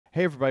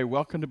Hey everybody,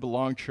 welcome to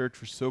Belong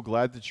Church. We're so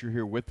glad that you're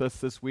here with us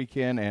this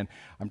weekend, and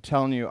I'm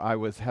telling you, I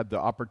had the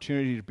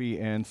opportunity to be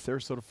in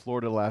Sarasota,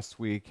 Florida last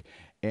week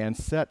and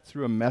sat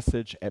through a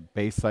message at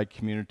Bayside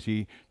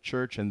Community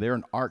Church, and they're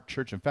an ARC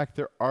church. In fact,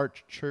 they're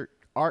ARC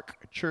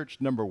church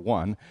number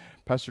one.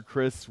 Pastor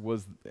Chris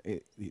was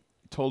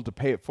told to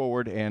pay it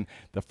forward, and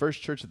the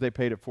first church that they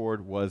paid it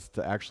forward was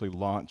to actually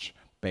launch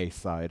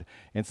Bayside.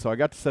 And so I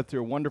got to sit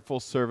through a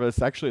wonderful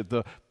service, actually at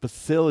the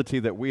facility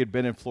that we had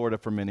been in Florida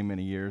for many,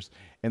 many years.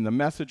 And the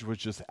message was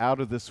just out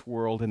of this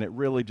world, and it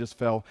really just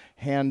fell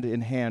hand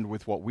in hand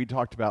with what we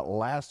talked about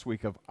last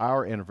week of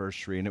our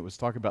anniversary, and it was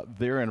talking about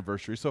their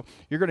anniversary. So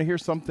you're going to hear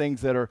some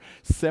things that are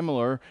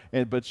similar,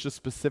 but it's just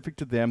specific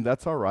to them.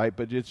 That's all right,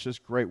 but it's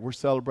just great. We're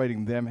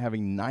celebrating them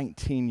having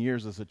 19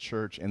 years as a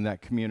church in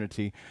that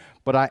community.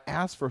 But I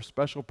asked for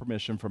special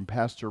permission from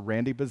Pastor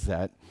Randy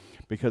Bezet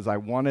because I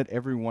wanted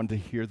everyone to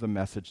hear the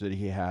message that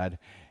he had,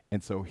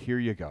 and so here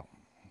you go.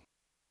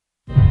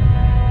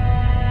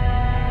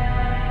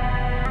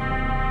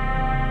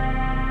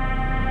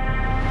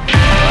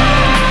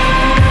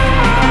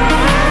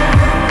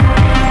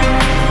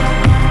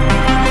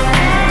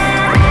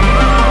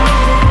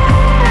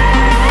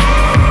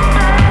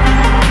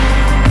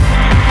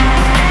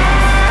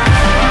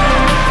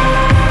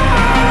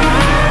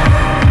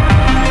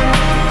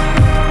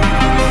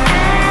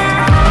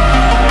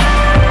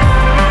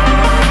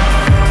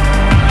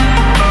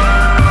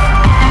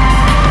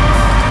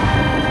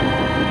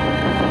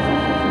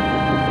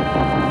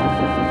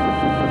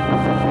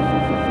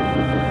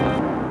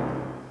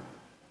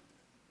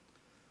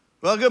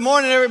 Well, good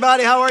morning,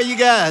 everybody. How are you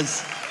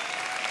guys?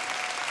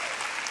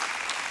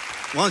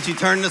 Why don't you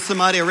turn to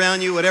somebody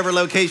around you, whatever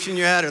location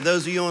you're at, or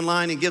those of you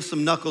online, and give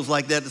some knuckles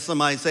like that to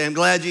somebody and say, I'm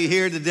glad you're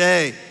here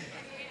today.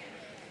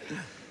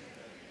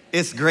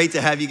 It's great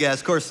to have you guys.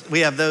 Of course, we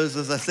have those,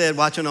 as I said,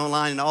 watching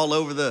online and all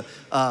over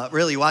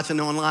watching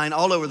online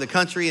all over the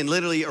country and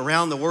literally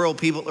around the world.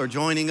 People are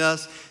joining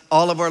us,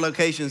 all of our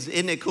locations.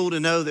 Isn't it cool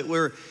to know that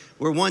we're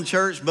one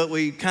church, but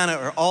we kind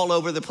of are all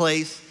over the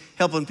place,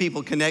 helping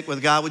people connect with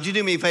God. Would you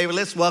do me a favor?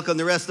 Let's welcome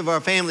the rest of our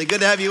family.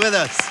 Good to have you with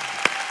us.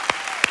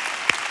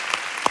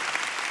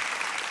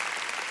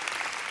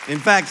 In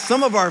fact,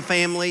 some of our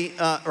family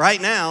right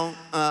now,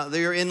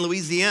 they're in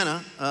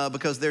Louisiana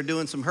because they're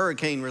doing some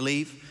hurricane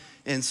relief.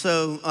 And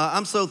so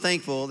I'm so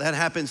thankful that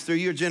happens through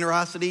your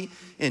generosity,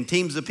 and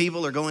teams of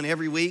people are going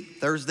every week,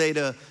 Thursday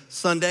to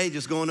Sunday,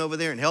 just going over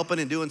there and helping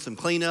and doing some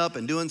cleanup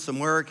and doing some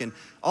work. And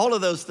all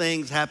of those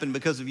things happen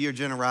because of your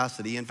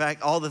generosity. In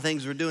fact, all the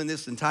things we're doing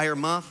this entire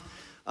month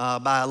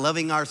by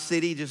loving our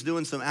city, just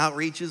doing some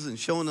outreaches and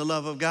showing the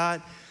love of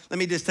God. Let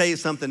me just tell you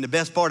something. The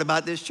best part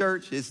about this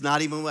church is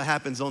not even what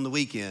happens on the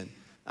weekend.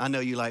 I know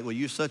you're like, well,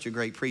 you're such a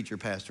great preacher,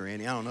 Pastor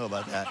Randy. I don't know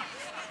about that.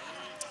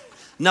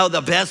 No,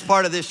 the best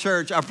part of this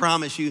church, I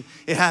promise you,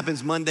 it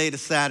happens Monday to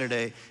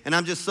Saturday. And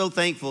I'm just so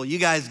thankful. You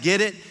guys get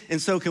it.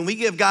 And so can we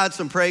give God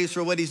some praise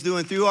for what he's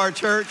doing through our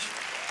church?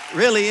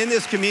 Really, in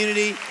this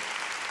community,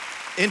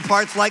 in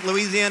parts like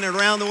Louisiana and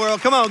around the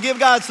world. Come on, give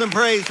God some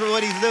praise for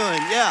what he's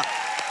doing. Yeah.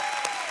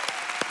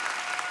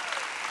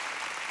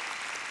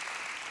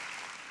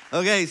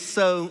 Okay,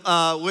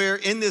 so we're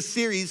in this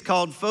series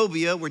called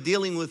Phobia. We're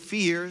dealing with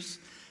fears.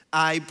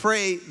 I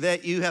pray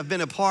that you have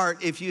been a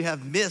part. If you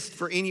have missed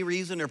for any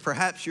reason, or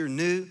perhaps you're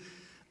new,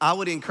 I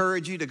would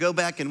encourage you to go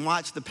back and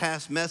watch the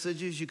past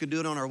messages. You can do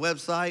it on our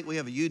website. We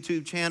have a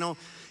YouTube channel.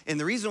 And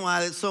the reason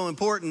why that's so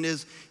important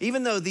is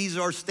even though these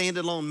are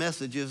standalone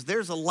messages,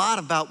 there's a lot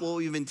about what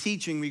we've been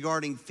teaching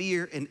regarding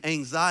fear and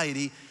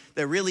anxiety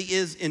that really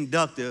is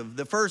inductive.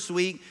 The first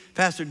week,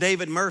 Pastor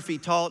David Murphy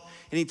taught,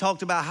 and he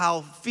talked about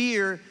how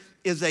fear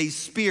is a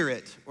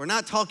spirit. We're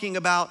not talking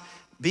about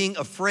being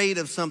afraid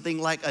of something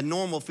like a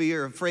normal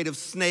fear, afraid of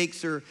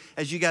snakes, or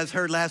as you guys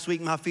heard last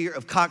week, my fear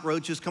of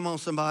cockroaches. Come on,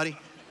 somebody.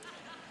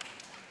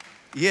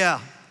 Yeah,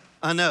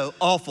 I know,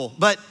 awful.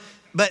 But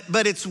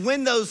it's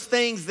when those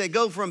things that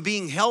go from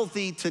being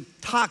healthy to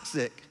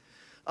toxic,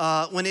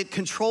 when it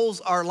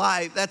controls our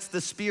life, that's the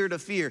spirit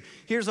of fear.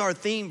 Here's our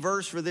theme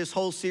verse for this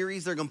whole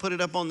series. They're gonna put it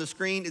up on the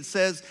screen. It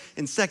says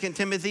in 2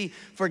 Timothy,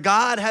 for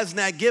God has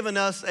not given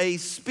us a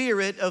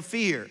spirit of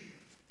fear.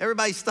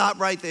 Everybody stop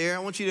right there. I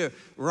want you to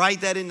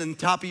write that in the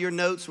top of your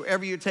notes,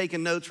 wherever you're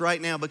taking notes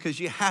right now, because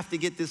you have to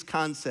get this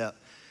concept.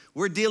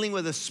 We're dealing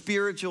with a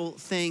spiritual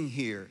thing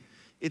here.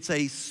 It's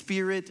a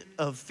spirit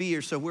of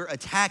fear. So we're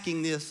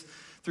attacking this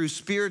through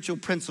spiritual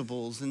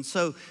principles. And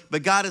so,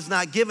 but God has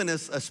not given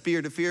us a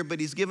spirit of fear, but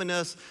he's given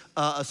us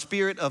a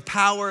spirit of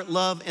power,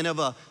 love, and of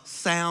a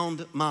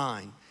sound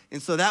mind.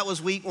 And so that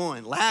was week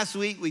one. Last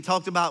week, we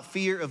talked about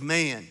fear of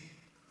man.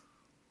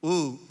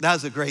 Ooh, that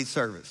was a great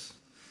service.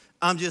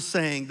 I'm just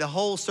saying, the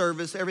whole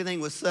service, everything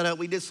was set up.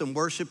 We did some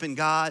worship in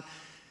God.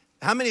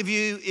 How many of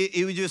you,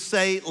 it would just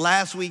say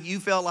last week you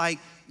felt like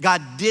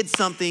God did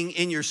something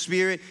in your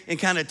spirit and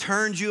kind of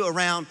turned you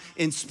around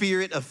in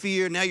spirit of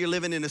fear. Now you're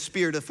living in a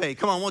spirit of faith.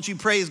 Come on, won't you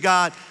praise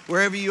God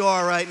wherever you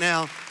are right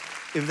now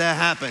if that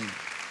happened.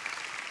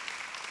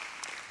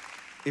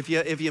 If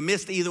you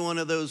missed either one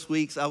of those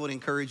weeks, I would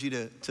encourage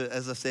you to,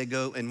 as I said,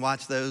 go and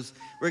watch those.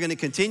 We're going to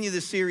continue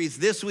this series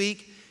this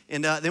week,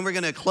 and then we're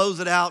going to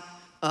close it out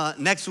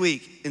next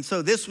week. And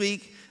so this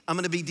week, I'm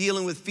going to be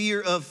dealing with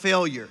fear of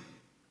failure.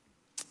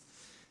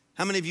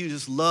 How many of you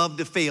just love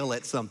to fail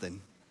at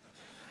something?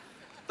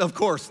 Of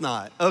course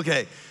not.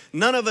 Okay,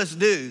 none of us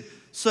do.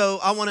 So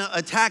I want to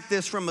attack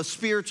this from a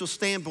spiritual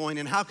standpoint,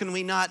 and how can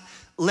we not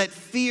let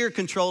fear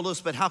control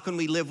us, but how can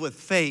we live with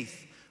faith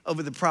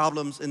over the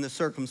problems and the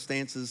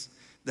circumstances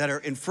that are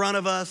in front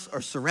of us or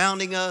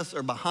surrounding us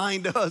or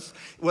behind us,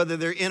 whether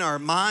they're in our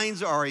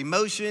minds or our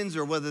emotions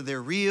or whether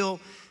they're real.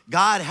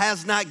 God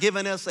has not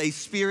given us a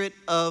spirit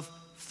of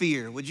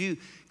fear. Would you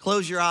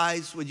close your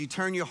eyes? Would you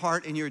turn your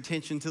heart and your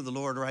attention to the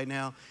Lord right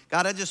now?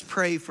 God, I just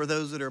pray for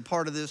those that are a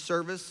part of this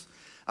service.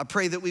 I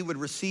pray that we would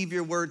receive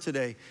your word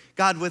today.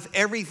 God, with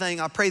everything,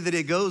 I pray that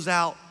it goes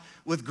out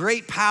with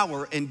great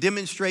power and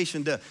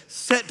demonstration to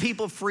set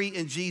people free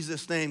in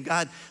Jesus' name.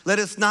 God, let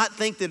us not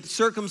think that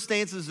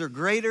circumstances are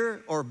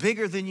greater or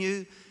bigger than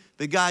you,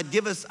 but God,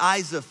 give us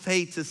eyes of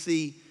faith to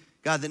see,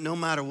 God, that no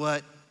matter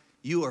what,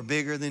 you are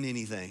bigger than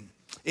anything.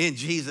 In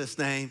Jesus'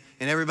 name.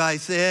 And everybody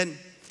said,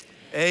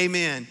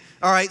 amen.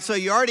 All right, so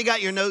you already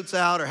got your notes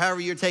out, or however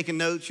you're taking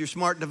notes, your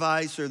smart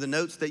device or the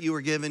notes that you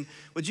were given.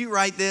 Would you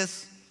write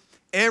this?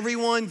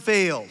 Everyone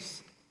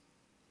fails.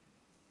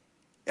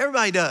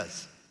 Everybody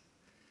does.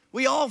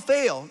 We all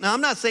fail. Now,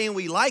 I'm not saying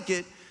we like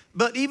it,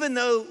 but even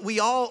though we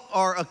all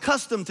are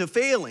accustomed to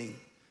failing,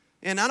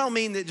 and I don't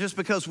mean that just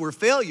because we're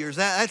failures,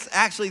 that's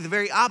actually the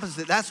very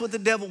opposite. That's what the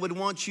devil would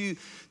want you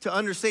to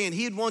understand.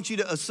 He'd want you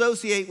to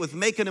associate with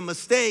making a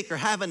mistake or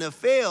having a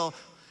fail,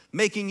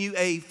 making you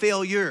a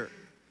failure.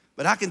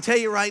 But I can tell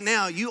you right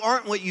now, you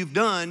aren't what you've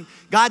done.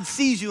 God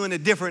sees you in a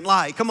different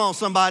light. Come on,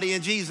 somebody,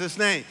 in Jesus'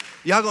 name.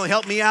 Y'all gonna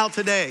help me out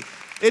today.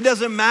 It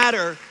doesn't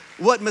matter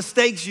what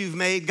mistakes you've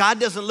made. God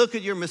doesn't look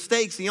at your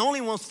mistakes. He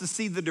only wants to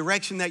see the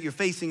direction that you're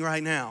facing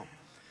right now.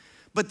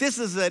 But this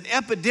is an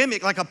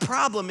epidemic, like a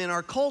problem in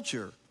our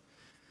culture.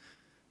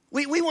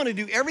 We want to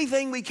do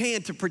everything we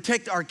can to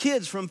protect our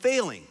kids from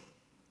failing.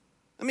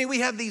 I mean, we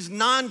have these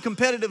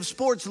non-competitive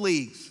sports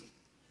leagues.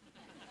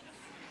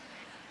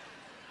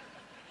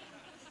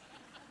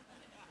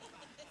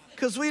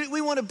 Because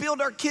we want to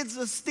build our kids'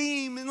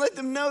 esteem and let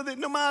them know that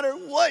no matter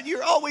what,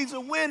 you're always a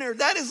winner.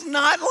 That is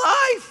not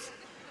life.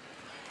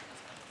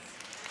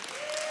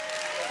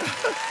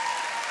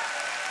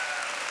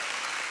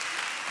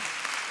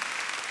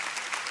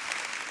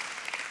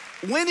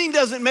 Winning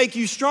doesn't make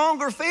you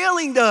stronger,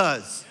 failing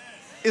does.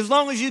 As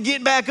long as you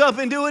get back up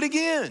and do it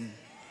again.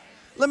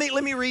 Let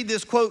me read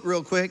this quote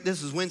real quick.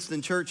 This is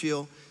Winston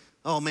Churchill.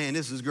 Oh man,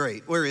 this is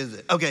great. Where is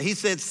it? Okay, he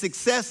said,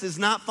 success is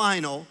not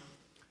final.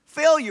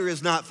 Failure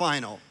is not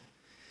final.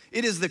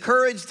 It is the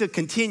courage to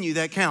continue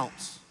that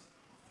counts.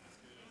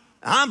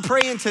 I'm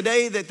praying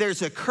today that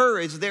there's a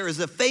courage, there is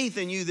a faith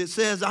in you that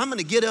says, I'm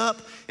gonna get up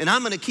and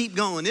I'm gonna keep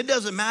going. It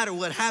doesn't matter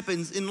what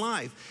happens in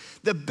life.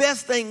 The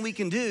best thing we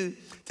can do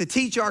to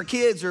teach our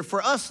kids, or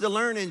for us to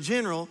learn in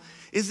general,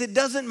 is it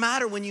doesn't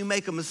matter when you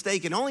make a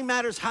mistake. It only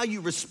matters how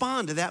you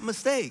respond to that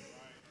mistake.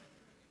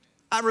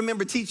 I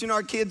remember teaching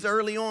our kids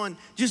early on,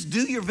 just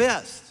do your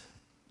best.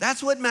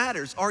 That's what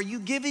matters. Are you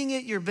giving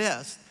it your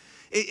best?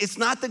 It's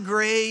not the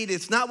grade.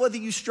 It's not whether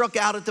you struck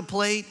out at the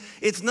plate.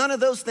 It's none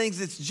of those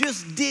things. It's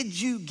just, did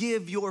you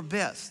give your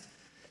best?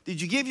 Did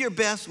you give your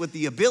best with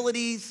the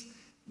abilities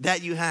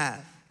that you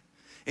have?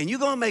 And you're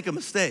going to make a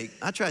mistake.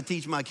 I try to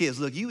teach my kids,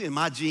 look, you in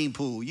my gene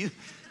pool. You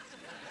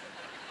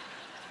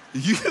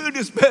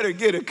just better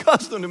get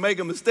accustomed to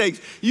making mistakes.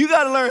 You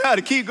got to learn how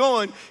to keep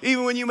going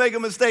even when you make a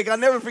mistake. I'll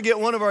never forget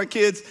one of our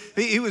kids.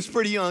 He was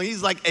pretty young.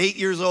 He's like 8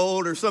 years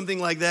old or something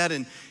like that.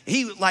 And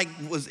he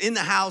was in the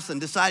house and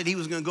decided he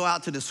was going to go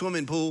out to the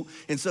swimming pool.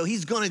 And so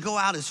he's going to go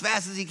out as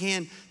fast as he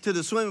can to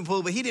the swimming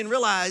pool. But he didn't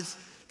realize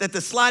that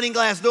the sliding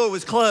glass door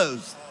was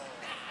closed.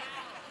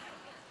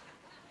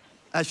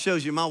 That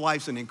shows you my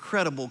wife's an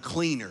incredible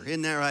cleaner.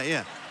 Isn't that right?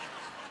 Yeah.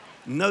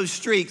 No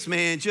streaks,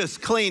 man,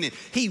 just cleaning.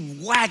 He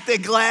whacked the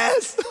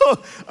glass.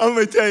 I'm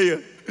gonna tell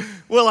you.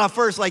 Well, I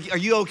first like, are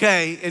you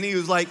okay? And he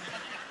was like,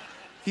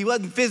 he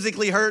wasn't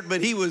physically hurt,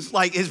 but he was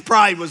like, his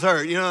pride was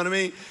hurt, you know what I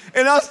mean?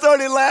 And I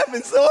started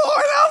laughing so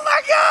hard. Oh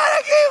my God,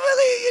 I can't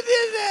believe you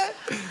did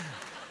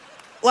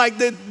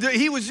that. Like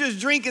he was just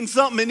drinking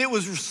something and it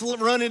was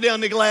running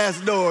down the glass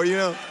door, you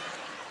know?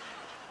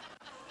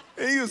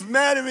 And he was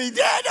mad at me.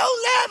 Dad,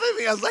 don't laugh at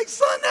me. I was like,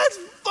 son, that's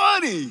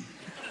funny.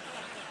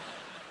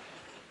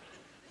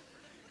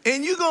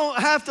 And you're going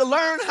to have to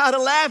learn how to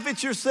laugh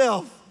at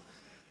yourself,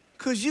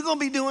 because you're going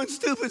to be doing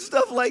stupid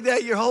stuff like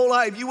that your whole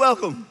life. You're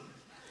welcome.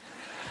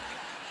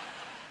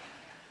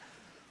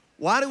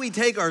 Why do we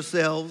take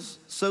ourselves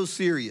so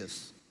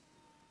serious?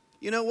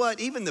 You know what?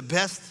 Even the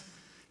best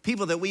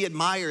people that we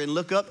admire and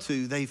look up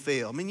to, they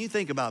fail. I mean, you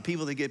think about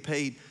people that get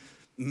paid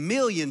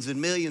millions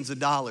and millions of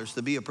dollars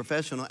to be a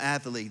professional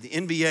athlete. The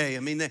NBA, I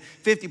mean,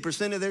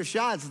 50% of their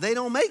shots, they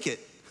don't make it.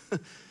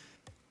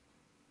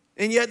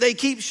 And yet they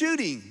keep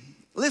shooting.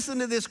 Listen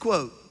to this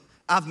quote.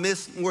 I've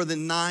missed more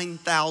than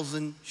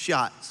 9,000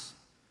 shots.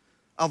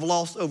 I've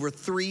lost over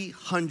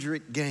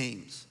 300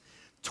 games.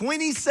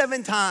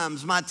 27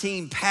 times my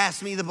team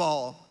passed me the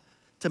ball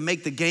to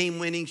make the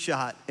game-winning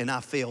shot, and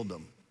I failed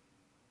them.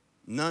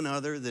 None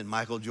other than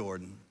Michael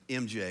Jordan,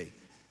 MJ.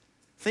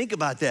 Think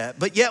about that.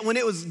 But yet when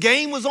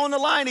game was on the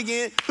line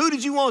again, who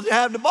did you want to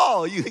have the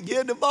ball? You could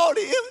give the ball to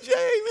MJ,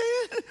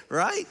 man,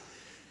 right?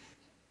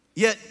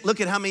 Yet look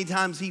at how many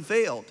times he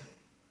failed.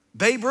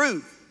 Babe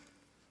Ruth,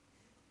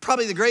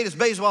 probably the greatest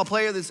baseball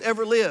player that's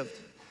ever lived.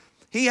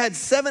 He had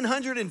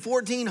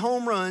 714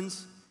 home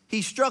runs.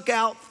 He struck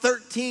out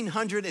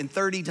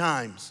 1,330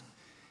 times.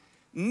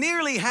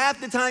 Nearly half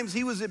the times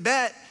he was at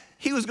bat,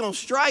 he was going to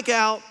strike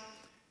out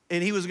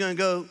and he was going to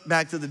go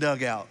back to the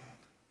dugout.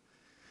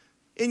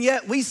 And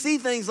yet we see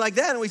things like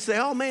that and we say,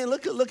 oh man,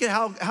 look at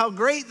how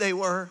great they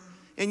were.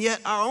 And yet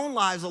our own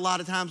lives, a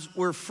lot of times,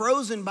 we're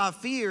frozen by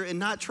fear and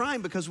not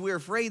trying because we're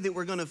afraid that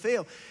we're going to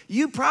fail.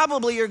 You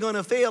probably are going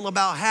to fail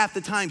about half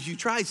the times you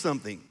try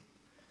something.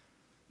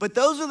 But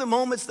those are the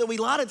moments that we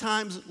a lot of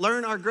times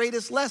learn our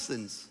greatest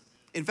lessons.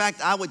 In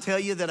fact, I would tell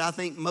you that I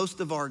think most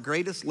of our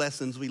greatest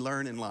lessons we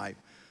learn in life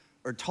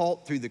are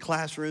taught through the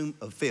classroom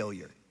of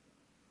failure.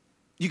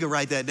 You can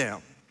write that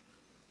down.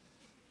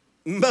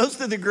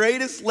 Most of the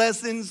greatest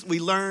lessons we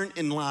learn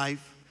in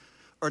life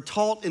are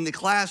taught in the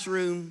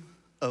classroom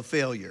of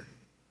failure.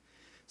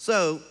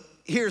 So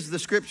here's the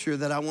scripture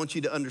that I want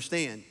you to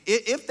understand.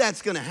 If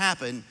that's going to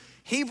happen,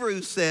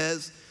 Hebrews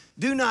says,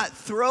 do not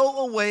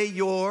throw away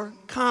your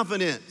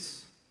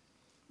confidence,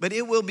 but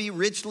it will be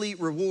richly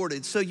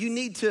rewarded. So you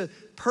need to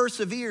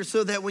persevere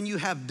so that when you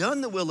have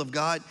done the will of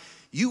God,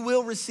 you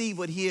will receive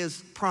what he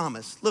has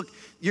promised. Look,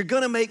 you're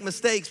going to make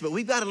mistakes, but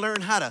we've got to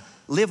learn how to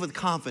live with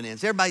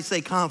confidence. Everybody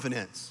say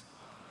confidence.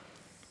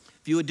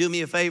 If you would do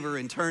me a favor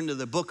and turn to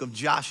the book of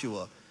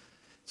Joshua.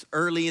 It's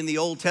early in the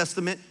Old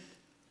Testament.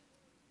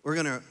 We're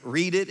going to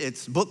read it.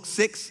 It's book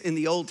 6 in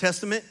the Old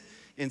Testament.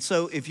 And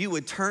so if you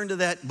would turn to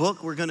that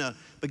book, we're going to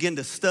begin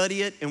to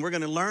study it, and we're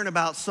going to learn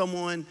about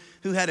someone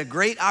who had a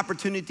great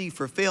opportunity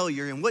for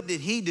failure, and what did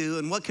he do,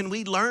 and what can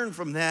we learn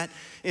from that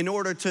in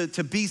order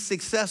to be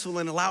successful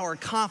and allow our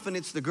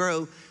confidence to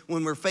grow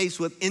when we're faced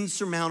with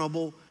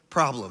insurmountable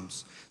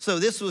problems. So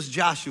this was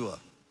Joshua,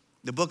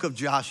 the book of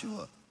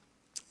Joshua.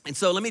 And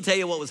so let me tell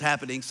you what was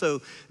happening.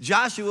 So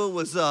Joshua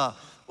was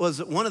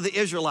one of the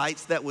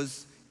Israelites that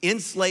was in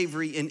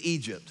slavery in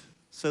Egypt.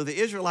 So the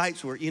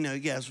Israelites were, you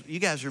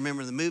guys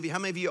remember the movie. How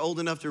many of you are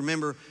old enough to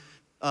remember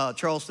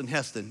Charleston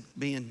Heston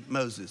being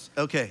Moses?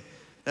 Okay,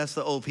 that's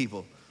the old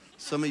people.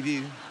 Some of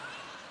you,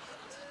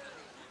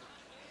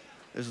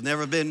 there's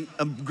never been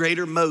a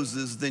greater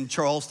Moses than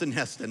Charleston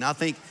Heston. I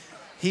think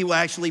he will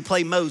actually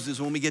play Moses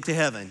when we get to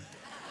heaven.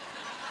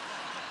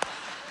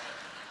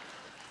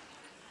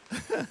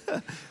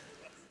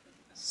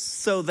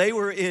 So they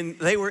were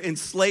in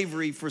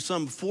slavery for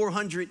some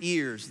 400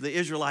 years. The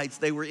Israelites,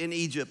 they were in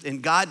Egypt,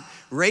 and God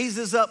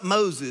raises up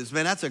Moses.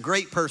 Man, that's a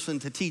great person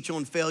to teach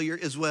on failure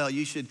as well.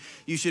 You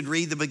should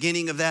read the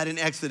beginning of that in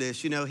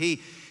Exodus. You know, he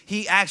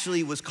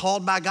actually was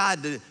called by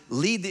God to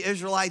lead the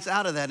Israelites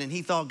out of that, and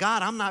he thought,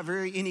 God, I'm not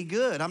any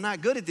good. I'm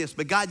not good at this,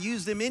 but God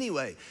used him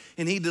anyway,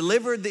 and he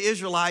delivered the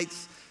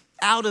Israelites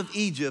out of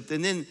Egypt.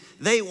 And then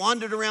they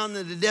wandered around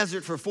in the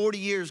desert for 40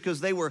 years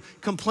because they were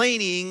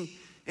complaining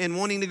and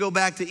wanting to go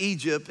back to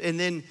Egypt. And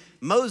then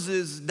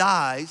Moses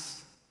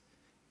dies,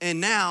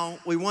 and now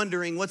we're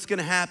wondering what's going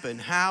to happen.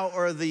 How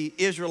are the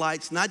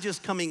Israelites not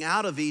just coming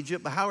out of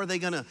Egypt, but how are they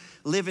going to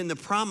live in the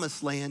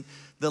promised land,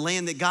 the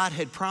land that God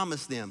had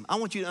promised them? I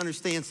want you to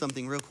understand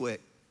something real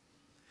quick,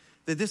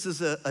 that this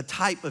is a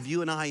type of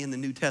you and I in the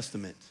New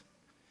Testament.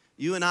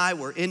 You and I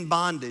were in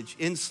bondage,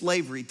 in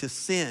slavery to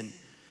sin,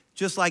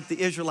 just like the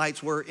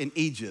Israelites were in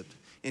Egypt.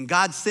 And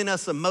God sent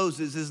us a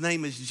Moses. His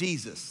name is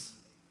Jesus.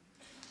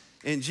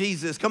 And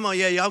Jesus, come on,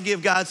 yeah, y'all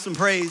give God some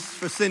praise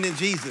for sending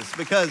Jesus,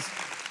 because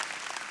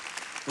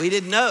we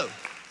didn't know.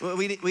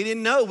 We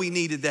didn't know we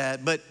needed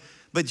that, but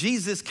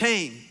Jesus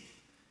came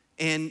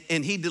and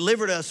he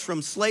delivered us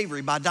from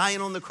slavery by dying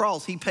on the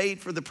cross. He paid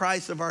for the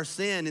price of our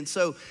sin. And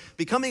so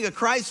becoming a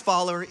Christ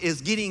follower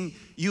is getting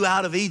you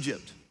out of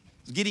Egypt.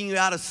 It's getting you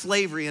out of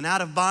slavery and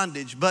out of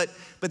bondage. But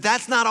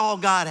that's not all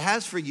God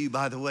has for you,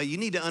 by the way. You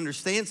need to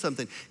understand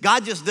something.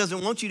 God just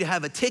doesn't want you to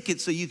have a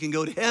ticket so you can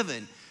go to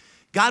heaven.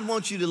 God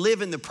wants you to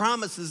live in the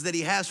promises that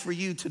he has for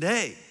you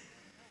today.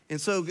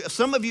 And so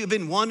some of you have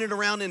been wandering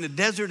around in a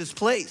desertous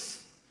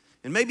place,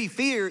 and maybe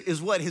fear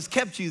is what has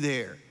kept you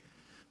there.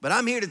 But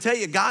I'm here to tell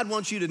you, God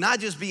wants you to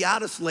not just be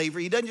out of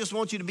slavery. He doesn't just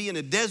want you to be in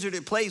a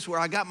deserted place where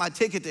I got my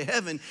ticket to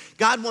heaven.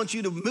 God wants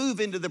you to move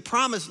into the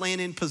promised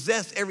land and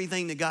possess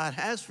everything that God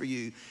has for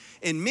you.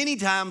 And many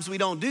times we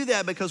don't do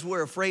that because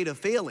we're afraid of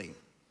failing.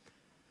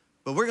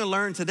 But we're going to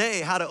learn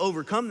today how to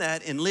overcome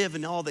that and live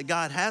in all that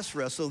God has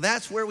for us. So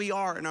that's where we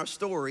are in our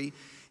story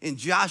in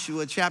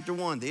Joshua chapter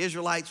 1. The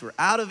Israelites were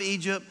out of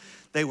Egypt.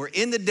 They were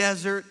in the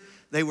desert.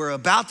 They were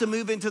about to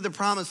move into the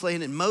promised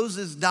land, and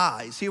Moses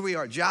dies. Here we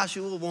are,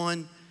 Joshua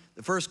 1,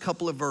 the first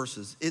couple of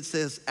verses. It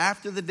says,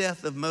 after the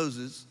death of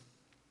Moses,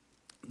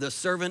 the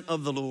servant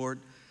of the Lord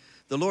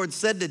the Lord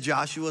said to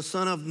Joshua,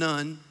 son of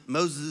Nun,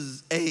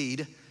 Moses'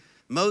 aide,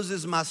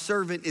 Moses, my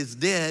servant, is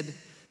dead.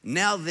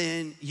 Now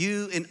then,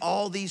 you and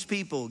all these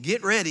people,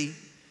 get ready.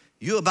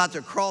 You're about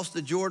to cross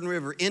the Jordan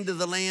River into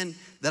the land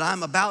that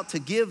I'm about to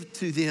give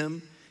to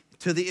them,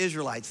 to the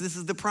Israelites. This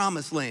is the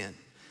promised land.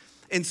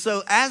 And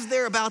so as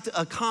they're about to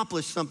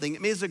accomplish something, I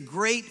mean, it's a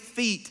great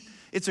feat.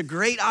 It's a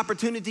great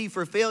opportunity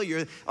for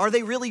failure. Are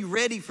they really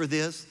ready for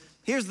this?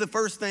 Here's the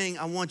first thing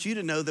I want you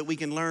to know that we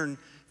can learn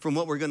from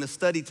what we're going to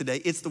study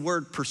today. It's the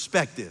word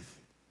perspective.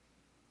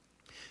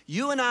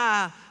 You and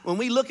I, when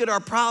we look at our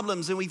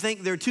problems and we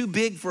think they're too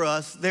big for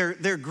us,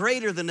 they're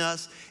greater than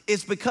us,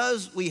 it's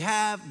because we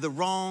have the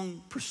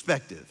wrong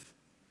perspective.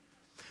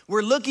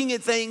 We're looking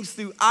at things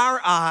through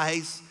our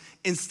eyes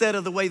instead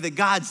of the way that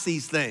God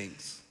sees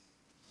things.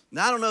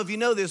 Now, I don't know if you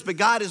know this, but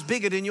God is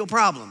bigger than your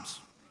problems.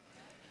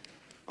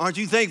 Aren't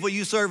you thankful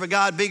you serve a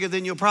God bigger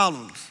than your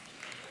problems?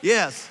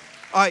 Yes.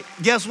 All right,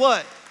 guess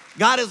what?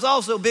 God is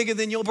also bigger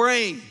than your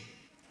brain.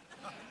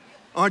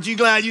 Aren't you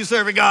glad you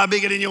serve a God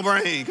bigger than your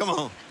brain? Come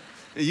on.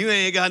 You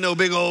ain't got no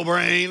big old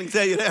brain. I can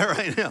tell you that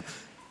right now.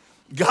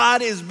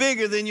 God is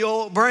bigger than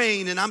your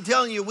brain. And I'm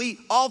telling you, we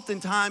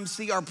oftentimes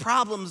see our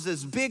problems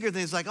as bigger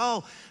than, it's like,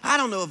 oh, I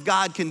don't know if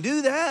God can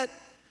do that.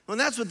 Well,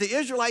 that's what the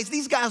Israelites,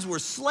 these guys were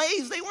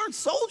slaves. They weren't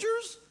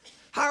soldiers.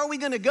 How are we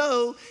going to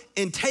go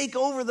and take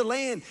over the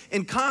land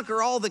and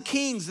conquer all the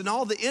kings and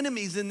all the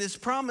enemies in this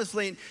promised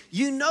land?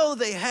 You know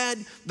they had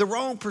the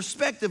wrong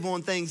perspective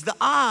on things. The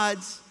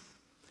odds,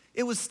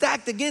 it was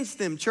stacked against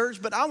them,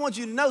 church. But I want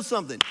you to know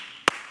something.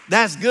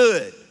 That's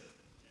good.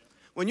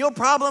 When your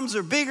problems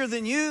are bigger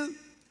than you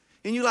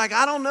and you're like,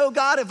 I don't know,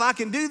 God, if I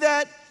can do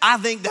that, I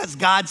think that's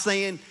God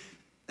saying,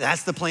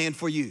 that's the plan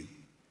for you.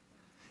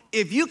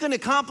 If you can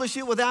accomplish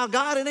it without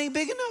God, it ain't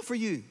big enough for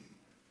you.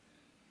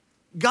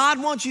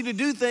 God wants you to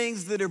do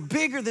things that are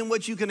bigger than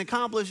what you can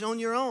accomplish on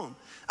your own.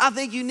 I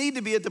think you need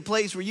to be at the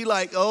place where you're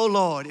like, oh,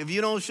 Lord, if you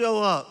don't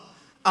show up,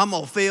 I'm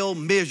going to fail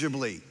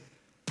miserably.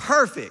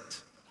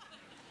 Perfect.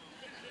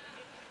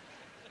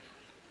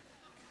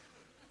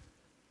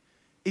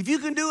 If you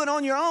can do it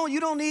on your own, you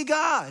don't need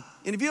God.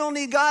 And if you don't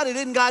need God, it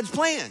isn't God's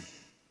plan.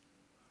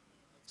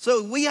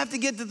 So we have to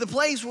get to the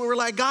place where we're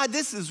like, God,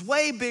 this is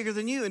way bigger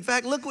than you. In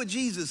fact, look what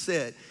Jesus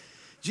said.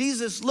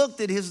 Jesus looked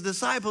at his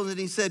disciples and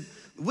he said,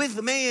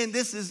 with man,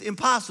 this is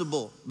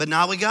impossible, but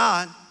not with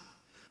God.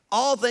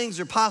 All things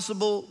are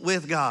possible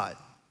with God.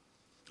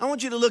 I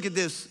want you to look at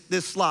this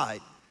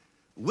slide.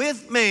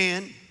 With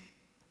man,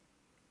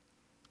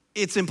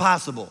 it's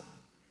impossible.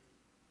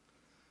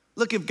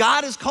 Look, if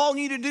God is calling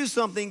you to do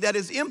something that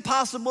is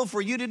impossible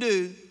for you to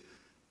do,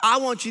 I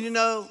want you to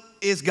know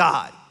it's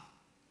God.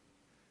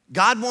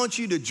 God wants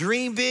you to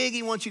dream big.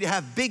 He wants you to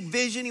have big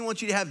vision. He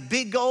wants you to have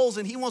big goals,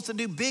 and he wants to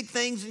do big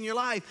things in your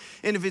life.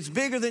 And if it's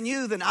bigger than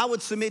you, then I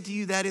would submit to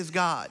you that is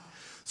God.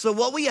 So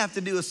what we have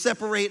to do is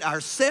separate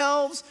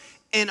ourselves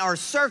and our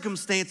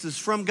circumstances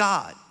from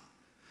God.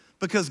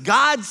 Because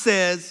God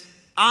says,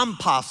 I'm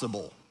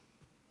possible.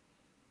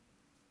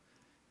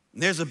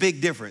 And there's a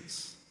big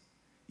difference.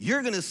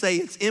 You're going to say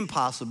it's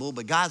impossible,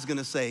 but God's going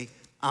to say,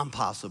 I'm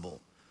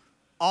possible.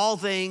 All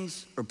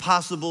things are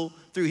possible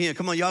through him.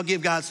 Come on, y'all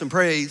give God some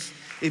praise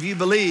if you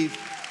believe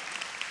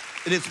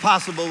that it's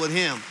possible with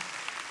him.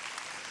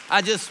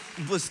 I just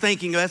was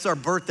thinking, that's our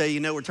birthday,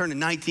 you know, we're turning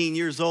 19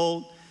 years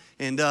old.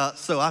 And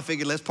so I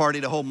figured let's party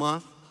the whole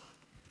month.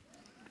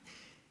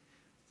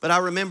 But I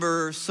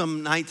remember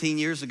some 19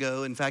 years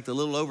ago, in fact, a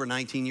little over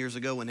 19 years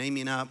ago when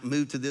Amy and I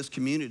moved to this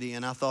community,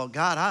 and I thought,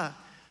 God,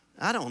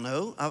 I don't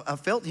know. I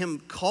felt him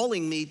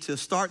calling me to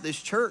start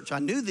this church. I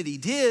knew that he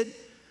did.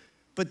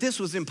 But this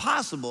was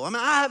impossible. I mean,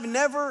 I have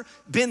never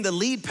been the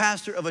lead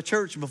pastor of a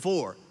church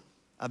before.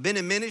 I've been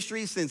in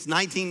ministry since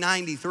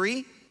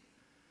 1993.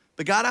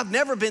 But God, I've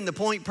never been the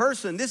point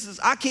person.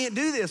 I can't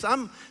do this.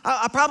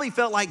 I probably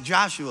felt like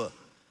Joshua.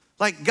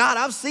 Like, God,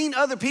 I've seen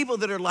other people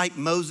that are like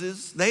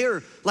Moses. They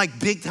are like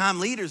big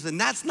time leaders,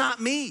 and that's not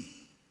me.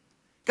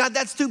 God,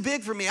 that's too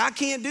big for me. I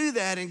can't do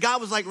that. And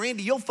God was like,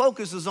 Randy, your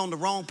focus is on the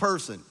wrong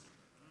person.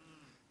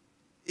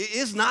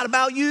 It's not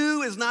about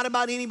you. It's not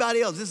about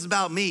anybody else. This is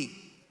about me.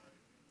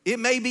 It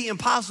may be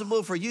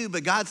impossible for you,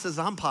 but God says,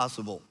 I'm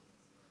possible.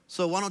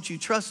 So why don't you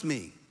trust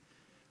me?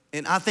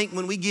 And I think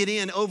when we get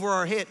in over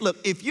our head, look,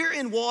 if you're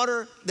in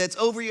water that's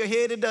over your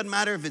head, it doesn't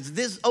matter if it's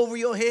this over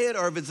your head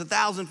or if it's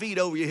 1,000 feet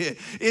over your head,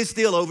 it's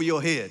still over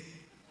your head.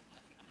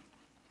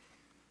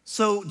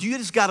 So you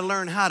just got to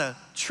learn how to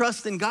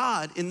trust in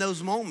God in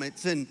those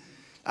moments. And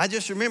I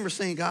just remember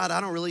saying, God,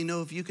 I don't really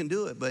know if you can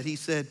do it. But he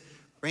said,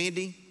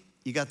 Randy,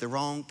 you got the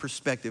wrong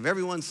perspective.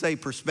 Everyone say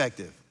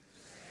perspective.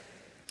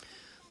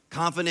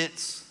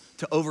 Confidence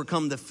to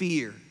overcome the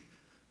fear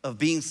of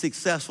being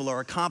successful or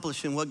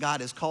accomplishing what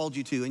God has called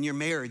you to in your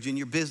marriage, in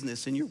your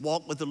business, in your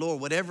walk with the Lord,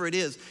 whatever it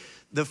is.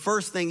 The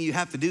first thing you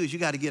have to do is you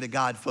got to get a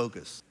God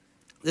focus.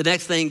 The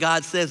next thing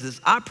God says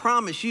is, I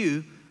promise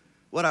you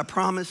what I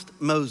promised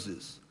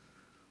Moses.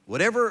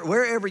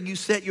 Wherever you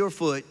set your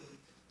foot,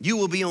 you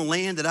will be on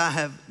land that I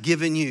have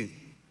given you.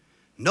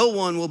 No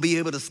one will be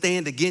able to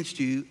stand against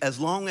you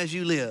as long as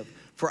you live.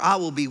 For I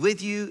will be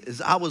with you as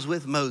I was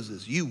with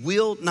Moses. You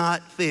will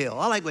not fail.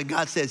 I like what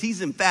God says.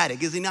 He's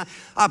emphatic, is he not?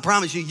 I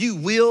promise you, you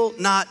will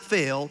not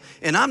fail,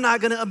 and I'm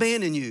not going to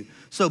abandon you.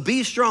 So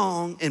be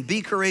strong and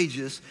be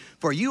courageous,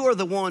 for you are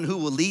the one who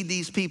will lead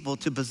these people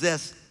to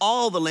possess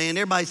all the land.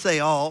 Everybody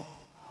say all.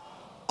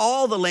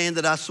 All the land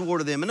that I swore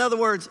to them. In other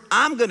words,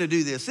 I'm going to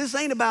do this. This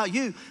ain't about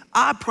you.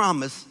 I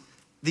promised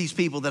these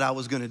people that I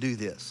was going to do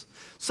this.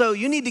 So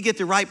you need to get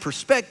the right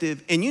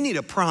perspective, and you need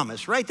a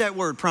promise. Write that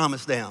word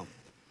promise down.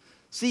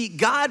 See,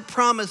 God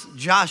promised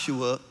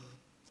Joshua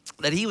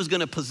that he was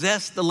going to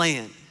possess the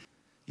land.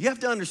 You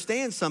have to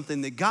understand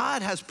something, that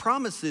God has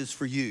promises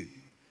for you.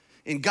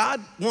 And God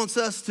wants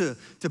us to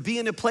be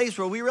in a place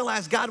where we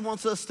realize God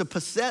wants us to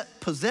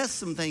possess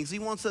some things. He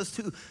wants us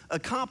to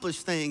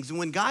accomplish things. And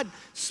when God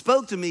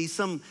spoke to me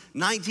some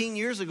 19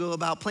 years ago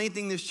about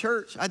planting this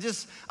church,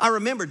 I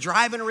remember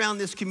driving around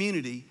this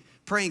community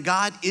praying,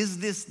 God, is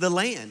this the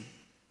land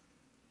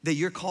that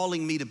you're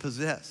calling me to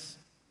possess?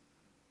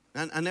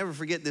 I never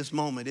forget this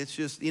moment. It's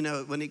just,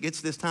 when it gets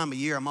this time of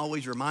year, I'm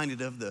always reminded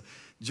of the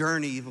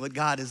journey of what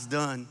God has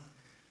done.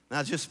 And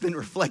I've just been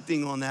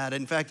reflecting on that.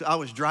 In fact, I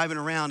was driving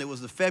around. It was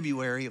the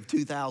February of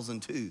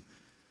 2002.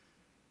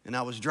 And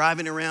I was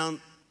driving around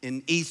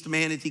in East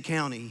Manatee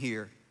County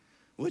here,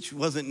 which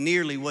wasn't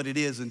nearly what it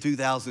is in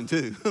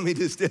 2002. Let me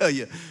just tell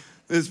you,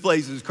 this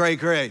place is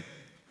cray-cray.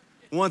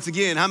 Once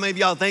again, how many of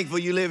y'all thankful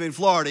you live in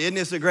Florida? Isn't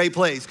this a great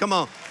place? Come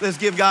on, let's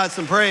give God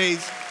some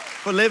praise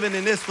for living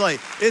in this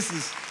place.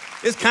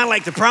 It's kind of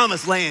like the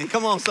promised land.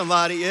 Come on,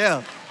 somebody,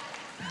 yeah.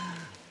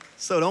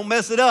 So don't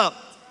mess it up.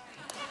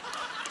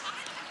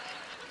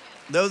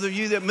 Those of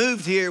you that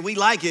moved here, we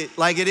like it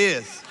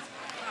is.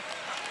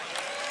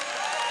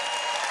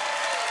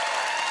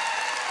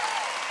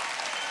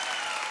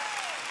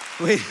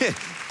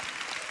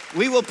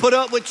 We will put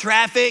up with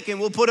traffic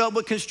and we'll put up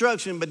with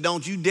construction, but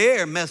don't you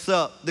dare mess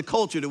up the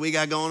culture that we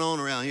got going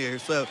on around here.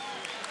 So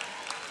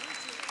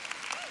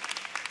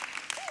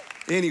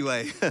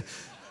anyway,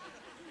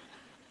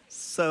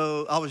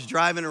 so I was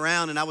driving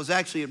around, and I was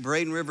actually at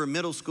Braden River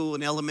Middle School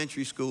and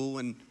Elementary School,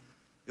 and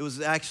it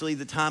was actually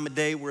the time of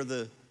day where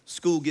the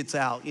school gets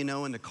out,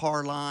 and the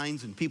car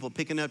lines and people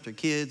picking up their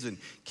kids and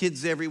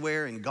kids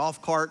everywhere and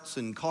golf carts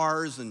and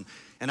cars. And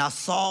I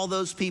saw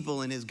those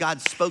people, and as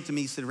God spoke to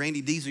me, he said,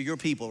 Randy, these are your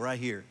people right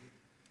here.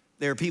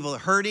 There are people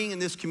hurting in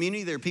this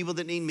community. There are people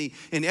that need me.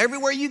 And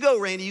everywhere you go,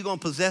 Randy, you're going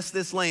to possess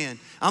this land.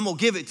 I'm going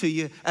to give it to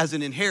you as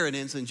an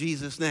inheritance in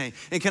Jesus' name.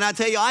 And can I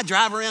tell you, I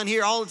drive around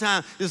here all the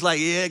time just like,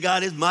 yeah,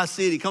 God, it's my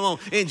city. Come on,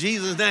 in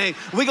Jesus' name.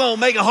 We're going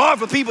to make it hard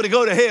for people to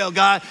go to hell,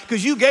 God,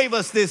 because you gave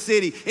us this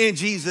city in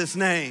Jesus'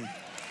 name.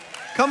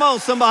 Come on,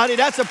 somebody.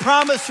 That's a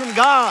promise from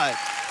God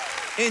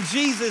in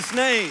Jesus'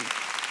 name.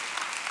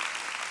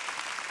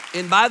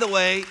 And by the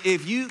way,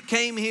 if you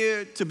came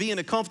here to be in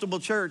a comfortable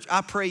church,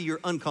 I pray you're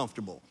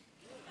uncomfortable.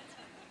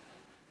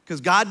 Because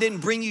God didn't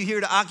bring you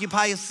here to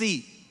occupy a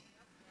seat.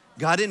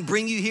 God didn't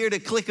bring you here to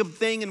click a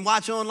thing and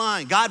watch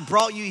online. God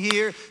brought you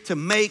here to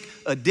make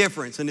a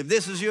difference. And if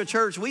this is your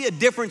church, we a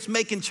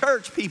difference-making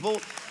church,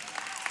 people.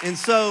 And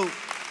so,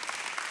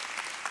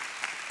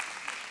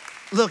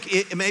 look,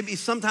 maybe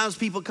sometimes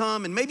people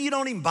come and maybe you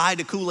don't even buy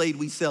the Kool-Aid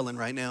we selling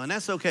right now, and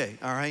that's okay,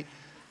 all right?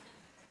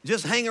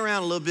 Just hang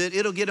around a little bit.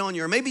 It'll get on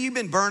you. Or maybe you've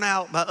been burnt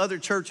out by other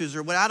churches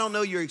or what. I don't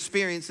know your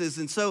experiences.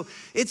 And so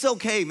it's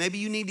okay. Maybe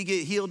you need to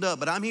get healed up.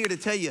 But I'm here to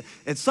tell you,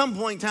 at some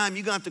point in time,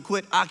 you're going to have to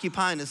quit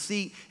occupying a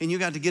seat and you're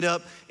going to have to get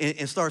up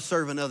and start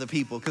serving other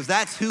people. Because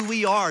that's who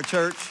we are,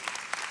 church.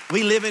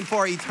 We live in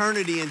for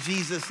eternity in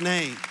Jesus'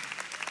 name.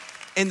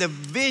 And the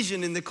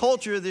vision and the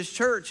culture of this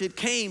church, it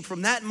came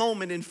from that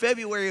moment in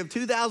February of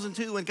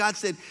 2002 when God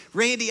said,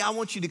 Randy, I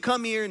want you to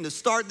come here and to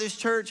start this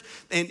church,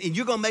 and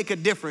you're going to make a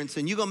difference,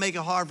 and you're going to make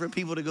it hard for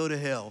people to go to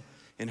hell.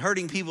 And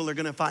hurting people are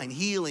going to find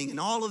healing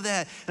and all of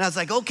that. And I was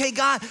like, okay,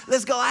 God,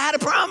 let's go. I had a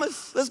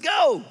promise. Let's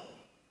go.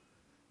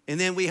 And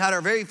then we had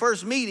our very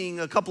first meeting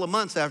a couple of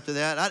months after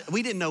that.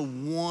 We didn't know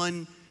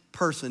one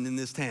person in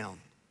this town,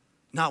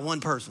 not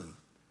one person.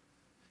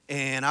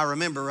 And I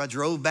remember I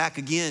drove back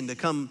again to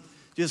come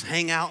just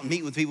hang out and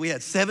meet with people. We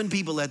had 7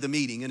 people at the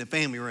meeting in a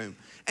family room.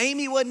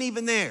 Amy wasn't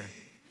even there.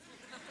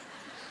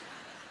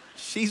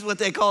 She's what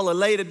they call a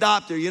late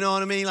adopter, you know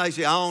what I mean? Like,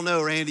 I don't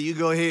know, Randy, you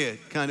go ahead,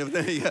 kind of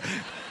thing.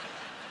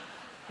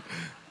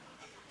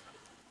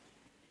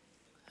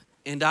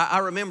 And I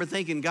remember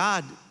thinking,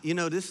 God,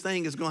 this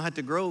thing is going to have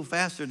to grow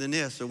faster than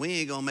this, or we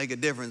ain't going to make a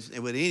difference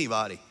with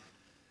anybody.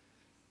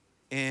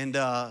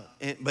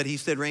 But he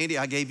said, Randy,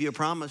 I gave you a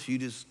promise. You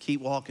just keep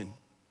walking.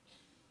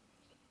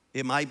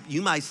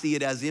 You might see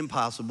it as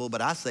impossible,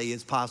 but I say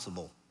it's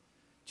possible.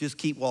 Just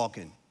keep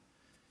walking.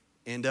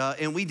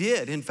 And we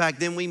did. In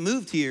fact, then we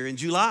moved here in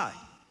July.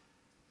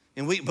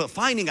 But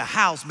finding a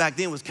house back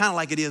then was kind of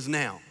like it is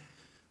now.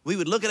 We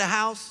would look at a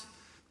house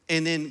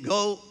and then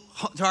go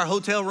to our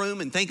hotel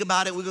room and think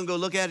about it. We're going to go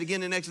look at it again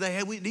the next day.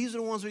 Hey, these are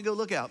the ones we go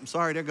look at. I'm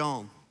sorry, they're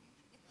gone.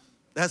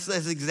 That's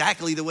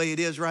exactly the way it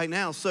is right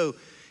now. So,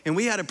 and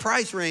we had a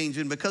price range,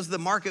 and because the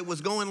market was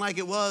going like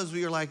it was,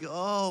 we were like,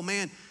 oh,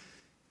 man.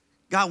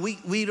 God,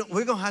 we're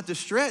going to have to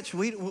stretch.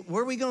 Where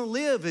are we going to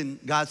live? And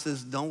God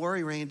says, don't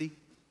worry, Randy.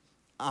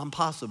 I'm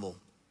possible.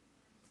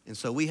 And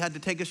so we had to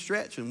take a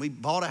stretch, and we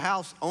bought a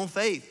house on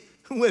faith.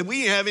 We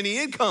didn't have any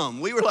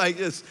income. We were like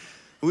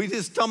we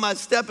just talking about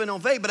stepping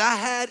on faith. But I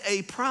had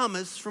a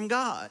promise from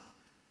God.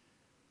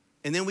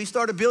 And then we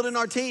started building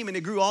our team, and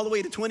it grew all the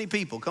way to 20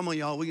 people. Come on,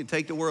 y'all. We can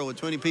take the world with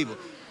 20 people.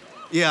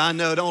 Yeah, I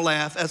know. Don't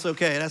laugh. That's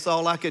okay. That's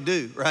all I could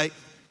do, right?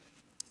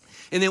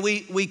 And then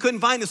we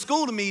couldn't find a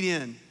school to meet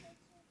in.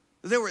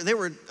 There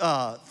were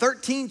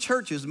 13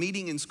 churches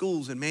meeting in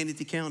schools in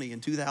Manatee County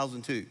in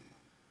 2002.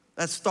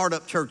 That's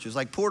startup churches,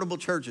 like portable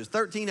churches.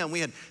 13 of them. We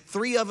had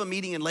 3 of them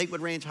meeting in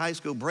Lakewood Ranch High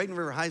School. Braden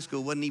River High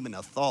School wasn't even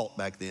a thought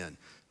back then.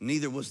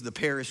 Neither was the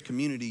Parish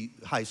Community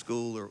High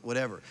School or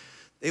whatever.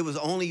 It was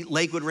only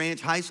Lakewood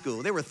Ranch High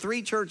School. There were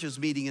 3 churches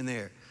meeting in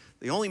there.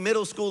 The only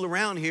middle school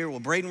around here, well,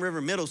 Braden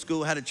River Middle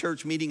School had a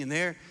church meeting in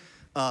there.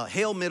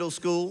 Hale Middle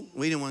School,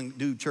 we didn't want to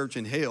do church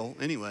in Hale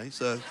anyway,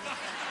 so.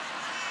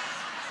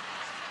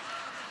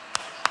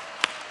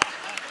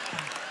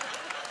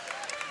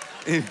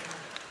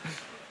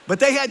 But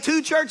they had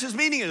 2 churches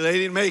meeting and they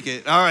didn't make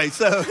it. All right,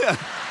 so.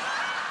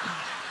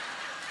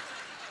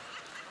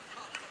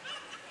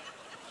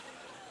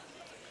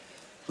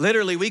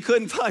 Literally, we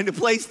couldn't find a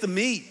place to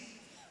meet.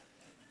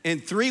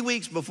 And 3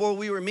 weeks before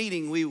we were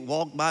meeting, we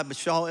walked by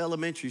Bashaw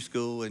Elementary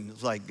School, and it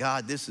was like,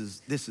 God, this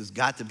has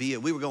got to be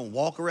it. We were going to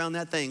walk around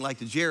that thing like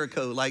the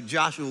Jericho, like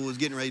Joshua was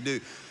getting ready to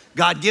do.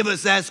 God, give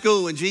us that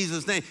school in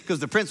Jesus' name. Because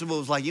the principal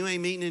was like, you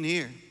ain't meeting in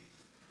here.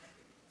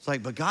 It's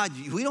like, but God,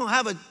 we don't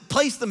have a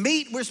place to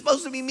meet. We're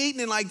supposed to be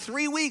meeting in like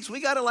 3 weeks. We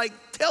got to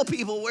tell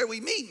people where we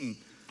meeting.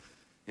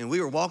 And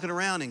we were walking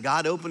around, and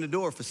God opened the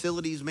door.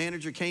 Facilities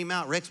manager came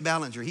out, Rex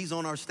Ballinger. He's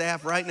on our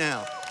staff right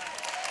now.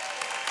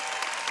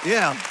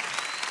 Yeah.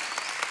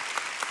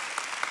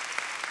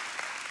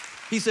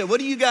 He said, what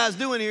are you guys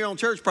doing here on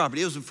church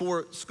property? It was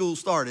before school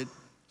started.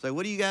 I said,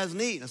 what do you guys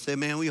need? I said,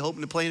 man, we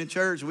hoping to plant a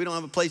church. We don't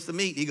have a place to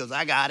meet. He goes,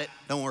 I got it.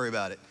 Don't worry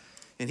about it.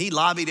 And he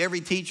lobbied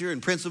every teacher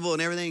and principal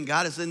and everything and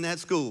got us in that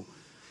school.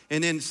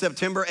 And then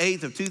September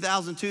 8th of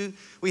 2002,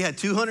 we had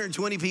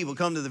 220 people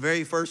come to the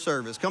very first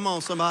service. Come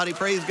on, somebody.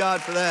 Praise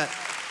God for that.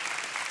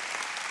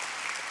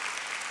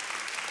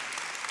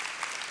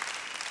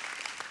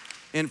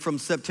 And from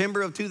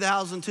September of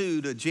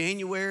 2002 to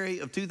January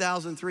of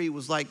 2003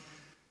 was like,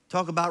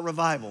 talk about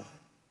revival.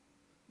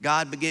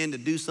 God began to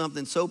do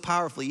something so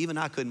powerfully, even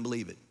I couldn't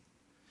believe it.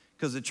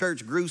 Because the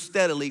church grew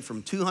steadily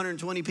from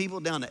 220 people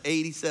down to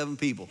 87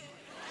 people.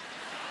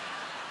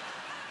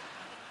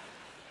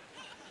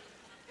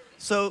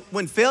 So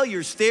when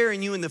failure's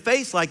staring you in the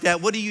face like that,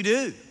 what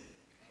do?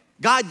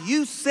 God,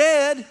 you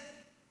said,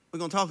 we're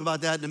going to talk about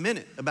that in a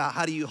minute, about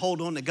how do you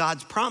hold on to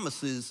God's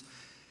promises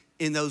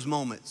in those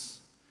moments.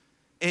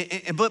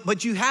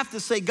 But you have to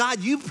say,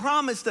 God, you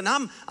promised, and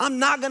I'm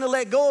not going to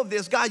let go of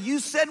this. God, you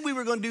said we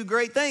were going to do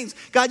great things.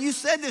 God, you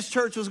said this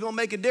church was going to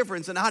make a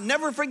difference. And I'll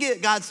never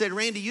forget, God said,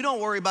 Randy, you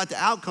don't worry about the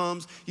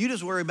outcomes. You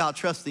just worry about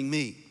trusting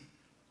me.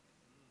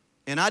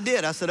 And I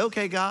did. I said,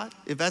 okay, God,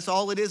 if that's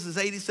all it is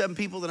 87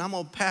 people, then I'm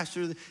going to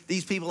pastor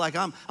these people like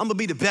I'm going to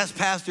be the best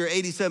pastor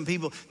 87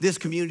 people this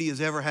community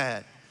has ever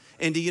had.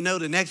 And do you know,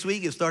 the next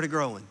week it started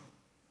growing.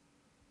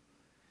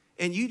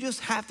 And you just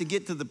have to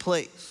get to the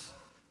place,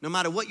 no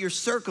matter what your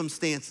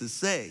circumstances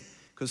say,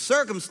 because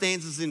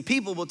circumstances and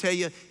people will tell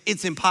you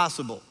it's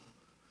impossible.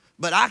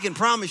 But I can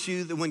promise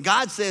you that when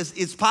God says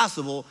it's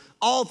possible,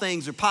 all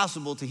things are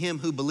possible to him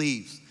who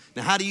believes.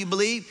 Now, how do you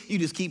believe? You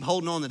just keep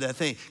holding on to that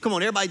thing. Come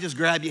on, everybody just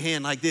grab your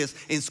hand like this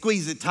and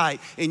squeeze it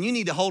tight. And you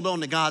need to hold on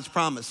to God's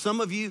promise.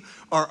 Some of you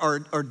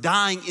are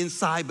dying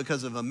inside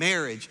because of a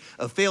marriage,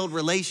 a failed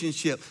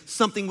relationship,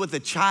 something with a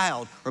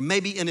child, or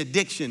maybe an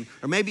addiction,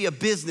 or maybe a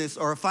business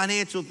or a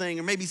financial thing,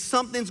 or maybe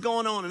something's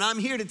going on. And I'm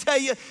here to tell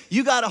you,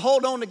 you got to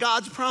hold on to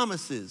God's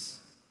promises.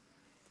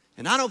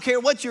 And I don't care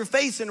what you're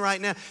facing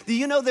right now. Do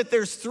you know that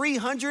there's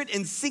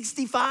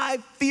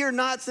 365 fear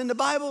nots in the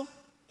Bible?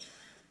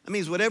 That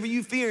means whatever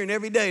you fearing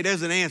every day,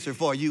 there's an answer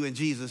for you in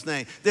Jesus'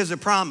 name. There's a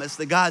promise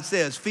that God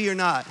says, fear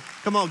not.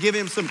 Come on, give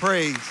him some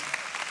praise.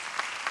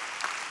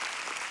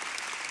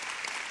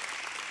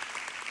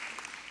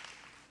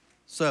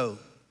 So,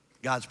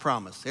 God's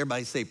promise.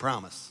 Everybody say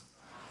promise.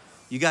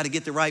 You got to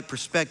get the right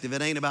perspective.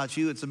 It ain't about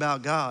you, it's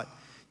about God.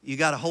 You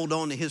got to hold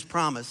on to his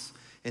promise.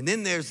 And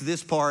then there's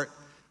this part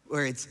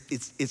where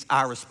it's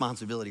our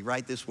responsibility.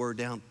 Write this word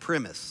down,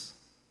 premise.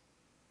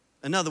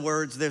 In other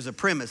words, there's a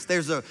premise.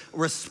 There's a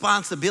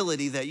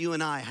responsibility that you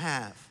and I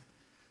have.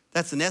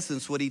 That's in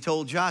essence what he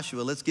told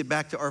Joshua. Let's get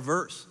back to our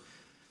verse.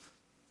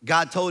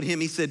 God told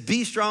him, he said,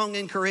 be strong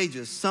and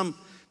courageous. Some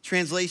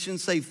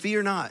translations say,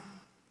 fear not.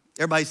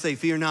 Everybody say,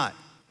 fear not.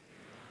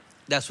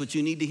 That's what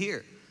you need to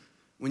hear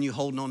when you're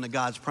holding on to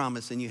God's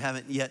promise and you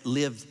haven't yet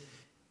lived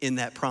in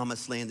that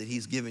promised land that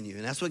he's given you.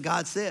 And that's what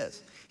God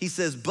says. He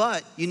says,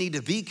 but you need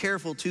to be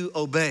careful to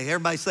obey.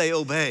 Everybody say,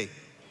 obey.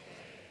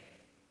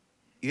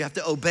 You have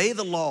to obey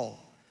the law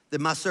that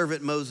my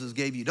servant Moses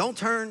gave you. Don't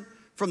turn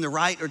from the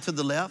right or to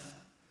the left,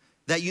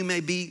 that you may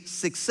be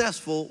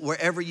successful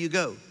wherever you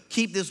go.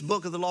 Keep this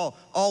book of the law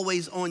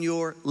always on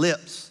your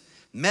lips.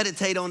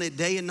 Meditate on it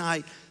day and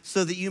night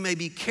so that you may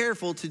be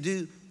careful to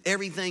do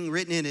everything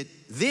written in it.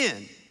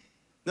 Then,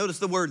 notice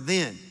the word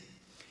then.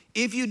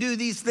 If you do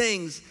these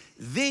things,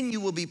 then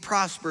you will be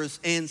prosperous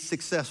and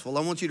successful.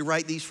 I want you to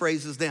write these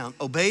phrases down.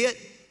 Obey it,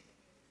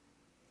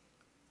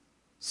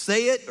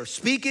 say it or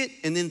speak it,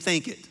 and then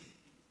think it.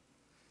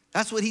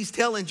 That's what he's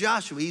telling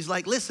Joshua. He's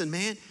like, listen,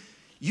 man,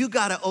 you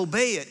got to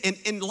obey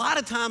it. And a lot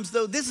of times,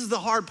 though, this is the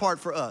hard part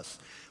for us.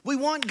 We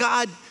want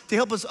God to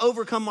help us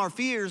overcome our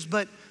fears,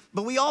 but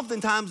we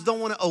oftentimes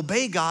don't want to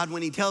obey God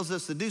when he tells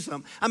us to do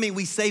something. I mean,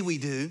 we say we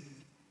do.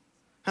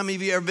 How many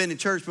of you ever been to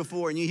church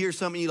before and you hear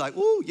something and you're like,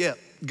 ooh, yeah,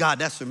 God,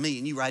 that's for me,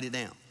 and you write it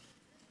down?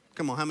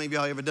 Come on, how many of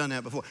y'all ever done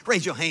that before?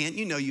 Raise your hand.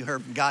 You know you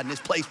heard from God in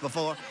this place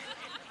before.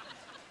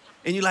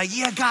 And you're like,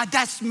 yeah, God,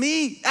 that's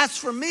me. That's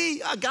for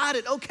me. I got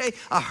it. Okay,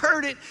 I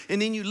heard it.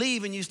 And then you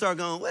leave and you start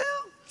going, well,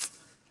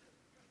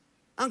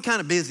 I'm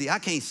kind of busy. I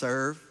can't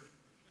serve.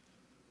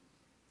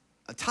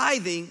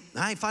 Tithing,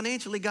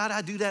 financially, God,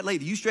 I do that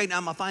later. You straighten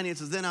out my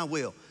finances, then I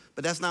will.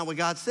 But that's not what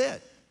God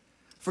said.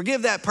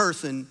 Forgive that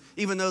person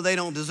even though they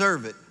don't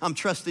deserve it. I'm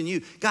trusting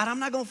you. God, I'm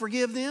not going to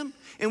forgive them.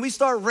 And we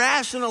start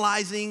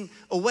rationalizing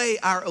away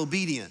our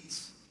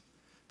obedience.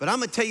 But I'm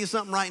going to tell you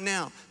something right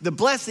now. The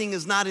blessing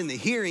is not in the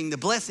hearing. The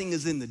blessing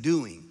is in the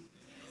doing.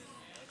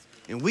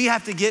 And we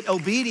have to get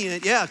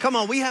obedient. Yeah, come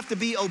on. We have to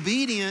be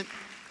obedient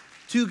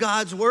to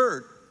God's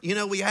word. You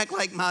know, we act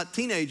like my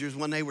teenagers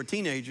when they were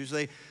teenagers.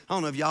 I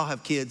don't know if y'all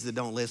have kids that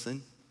don't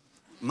listen.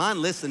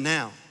 Mine listen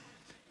now.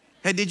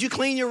 Hey, did you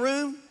clean your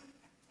room?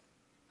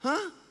 Huh?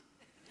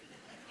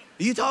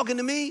 Are you talking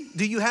to me?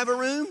 Do you have a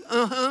room?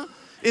 Uh-huh.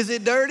 Is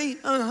it dirty?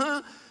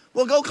 Uh-huh.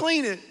 Well, go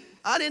clean it.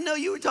 I didn't know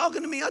you were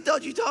talking to me. I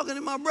thought you were talking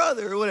to my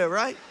brother or whatever,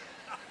 right?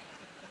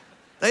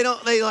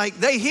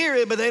 They hear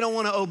it, but they don't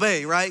want to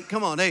obey, right?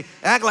 Come on, they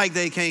act like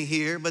they can't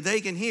hear, but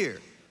they can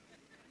hear.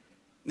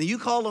 Now you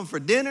call them for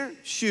dinner?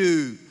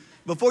 Shoot.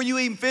 Before you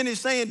even finish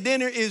saying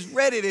dinner is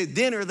ready, there's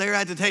dinner there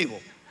at the table.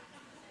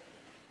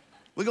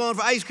 We're going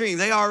for ice cream.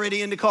 They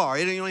already in the car.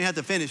 You don't even have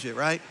to finish it,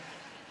 right?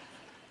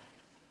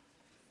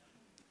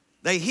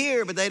 They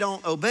hear, but they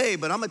don't obey.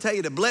 But I'm going to tell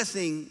you, the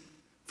blessing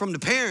from the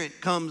parent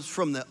comes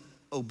from the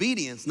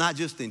obedience, not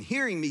just in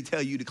hearing me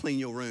tell you to clean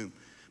your room.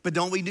 But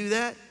don't we do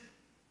that?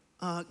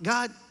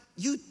 God,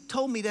 you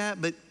told me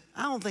that, but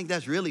I don't think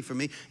that's really for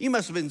me. You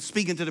must have been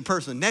speaking to the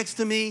person next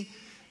to me,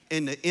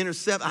 and I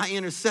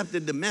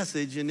intercepted the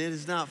message, and it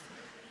is not.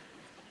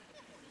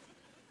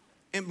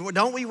 And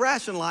don't we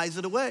rationalize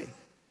it away?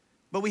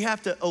 But we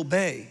have to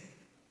obey.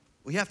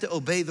 We have to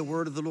obey the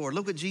word of the Lord.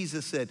 Look what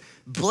Jesus said.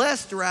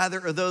 Blessed,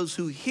 rather, are those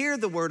who hear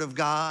the word of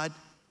God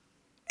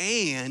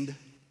and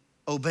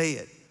obey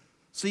it.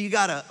 So you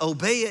got to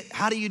obey it.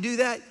 How do you do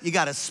that? You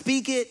got to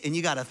speak it and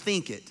you got to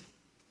think it.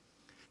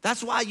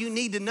 That's why you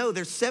need to know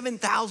there's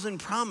 7,000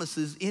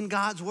 promises in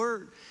God's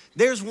word.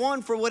 There's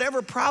one for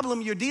whatever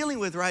problem you're dealing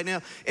with right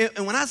now.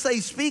 And when I say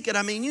speak it,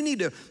 I mean you need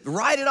to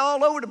write it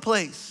all over the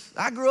place.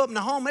 I grew up in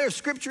a home, there's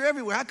scripture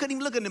everywhere. I couldn't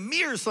even look in the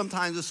mirror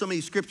sometimes with so many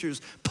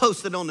scriptures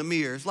posted on the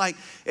mirrors. Like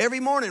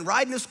every morning,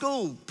 riding to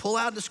school, pull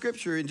out the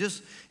scripture and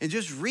just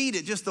read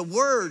it. Just the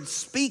word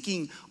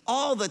speaking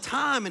all the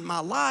time in my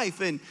life.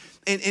 And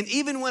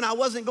even when I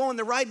wasn't going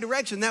the right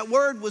direction, that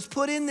word was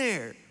put in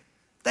there.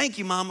 Thank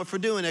you, Mama, for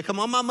doing that. Come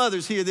on, my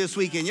mother's here this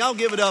weekend. Y'all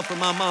give it up for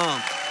my mom.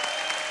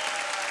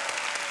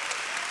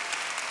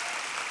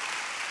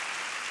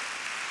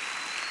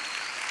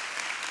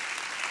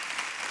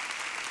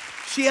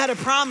 She had a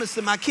promise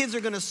that my kids are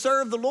going to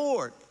serve the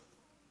Lord.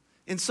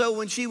 And so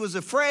when she was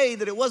afraid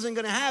that it wasn't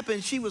going to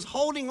happen, she was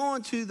holding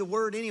on to the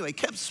word anyway,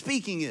 kept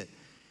speaking it.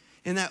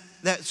 And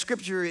that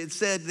scripture, it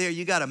said there,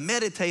 you got to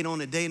meditate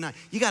on it day and night.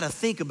 You got to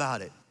think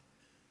about it.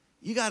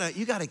 You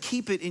gotta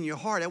keep it in your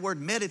heart. That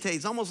word meditate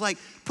is almost like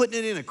putting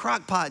it in a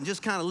crock pot and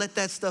just kind of let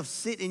that stuff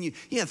sit in you.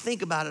 You gotta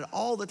think about it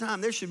all the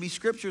time. There should be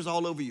scriptures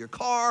all over your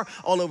car,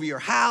 all over your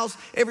house,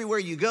 everywhere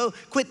you go.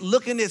 Quit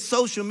looking at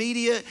social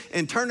media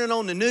and turning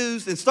on the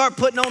news and start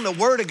putting on the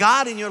word of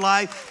God in your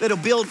life that'll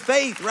build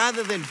faith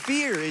rather than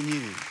fear in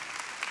you.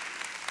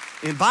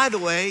 And by the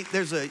way,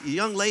 there's a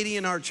young lady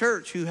in our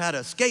church who had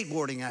a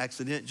skateboarding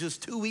accident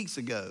just 2 weeks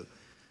ago.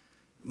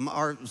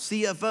 Our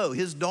CFO,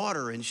 his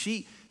daughter, and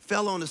she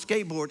fell on a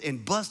skateboard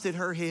and busted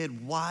her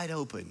head wide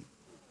open.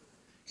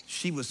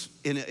 She was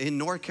in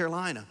North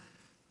Carolina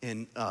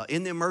and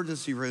in the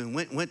emergency room,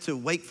 went to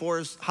Wake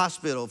Forest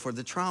Hospital for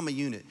the trauma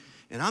unit.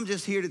 And I'm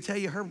just here to tell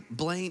you her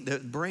brain,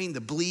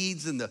 the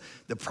bleeds and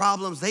the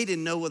problems, they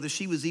didn't know whether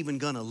she was even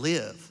gonna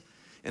live.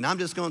 And I'm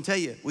just gonna tell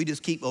you, we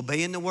just keep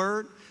obeying the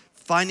word,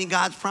 finding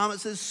God's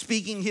promises,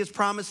 speaking his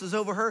promises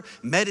over her,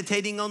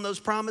 meditating on those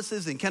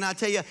promises. And can I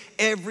tell you,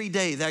 every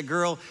day that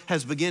girl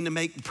has begun to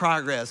make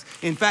progress.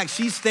 In fact,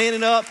 she's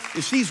standing up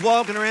and she's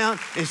walking around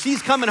and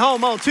she's coming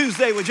home on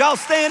Tuesday. Would y'all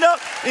stand up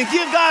and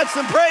give God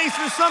some praise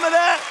for some of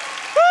that?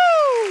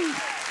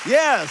 Woo!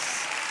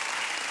 Yes.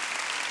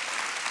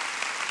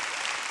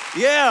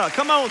 Yeah,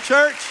 come on,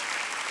 church.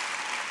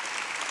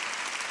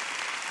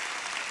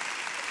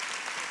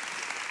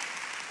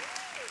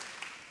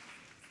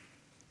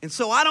 And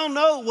so I don't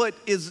know what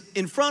is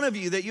in front of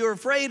you that you're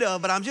afraid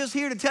of, but I'm just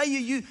here to tell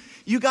you,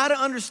 you got to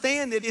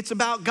understand that it's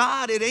about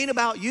God. It ain't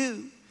about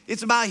you.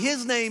 It's about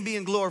his name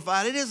being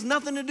glorified. It has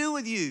nothing to do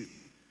with you.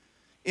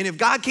 And if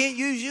God can't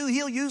use you,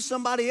 he'll use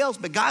somebody else.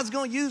 But God's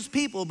going to use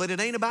people, but it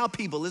ain't about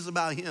people. It's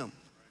about him.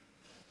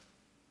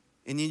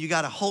 And then you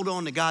got to hold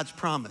on to God's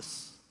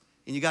promise.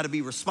 And you got to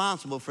be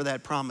responsible for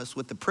that promise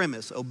with the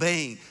premise,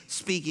 obeying,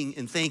 speaking,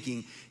 and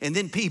thinking. And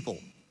then people.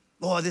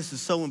 Boy, this is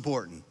so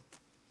important.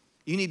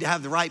 You need to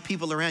have the right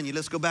people around you.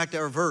 Let's go back to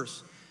our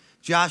verse.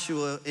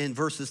 Joshua in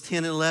verses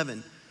 10 and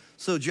 11.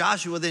 So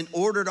Joshua then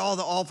ordered all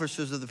the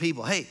officers of the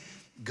people, hey,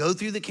 go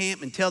through the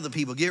camp and tell the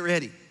people, get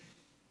ready.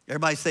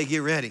 Everybody say, get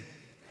ready.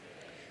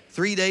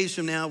 3 days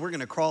from now, we're going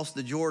to cross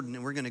the Jordan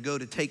and we're going to go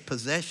to take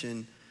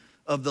possession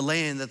of the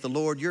land that the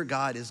Lord your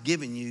God has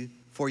given you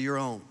for your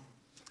own.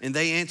 And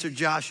they answered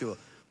Joshua,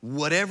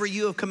 whatever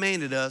you have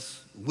commanded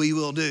us, we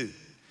will do.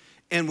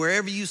 And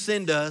wherever you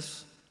send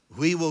us,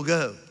 we will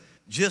go.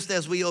 Just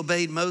as we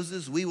obeyed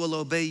Moses, we will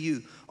obey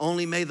you.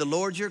 Only may the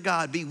Lord your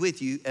God be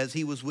with you as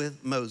he was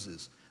with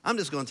Moses. I'm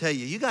just going to tell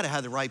you, you got to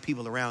have the right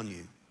people around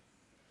you.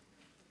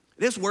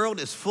 This world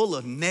is full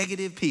of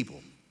negative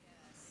people.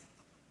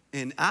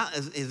 And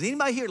is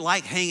anybody here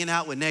like hanging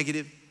out with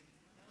negative?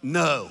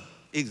 No,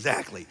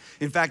 exactly.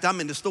 In fact,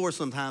 I'm in the store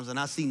sometimes and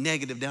I see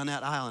negative down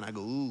that aisle and I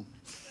go, ooh.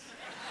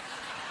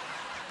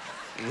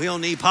 We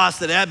don't need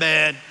pasta that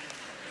bad.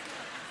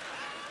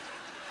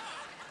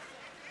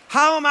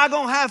 How am I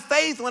going to have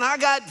faith when I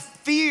got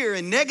fear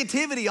and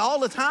negativity all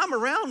the time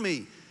around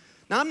me?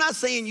 Now, I'm not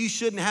saying you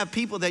shouldn't have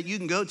people that you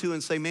can go to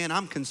and say, man,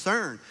 I'm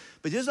concerned.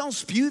 But just don't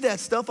spew that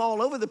stuff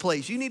all over the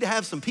place. You need to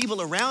have some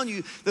people around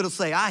you that'll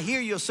say, I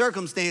hear your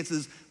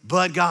circumstances,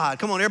 but God.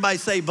 Come on, everybody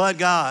say, but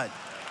God.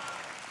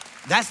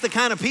 That's the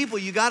kind of people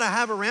you got to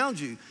have around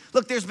you.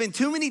 Look, there's been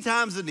too many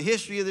times in the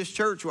history of this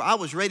church where I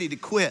was ready to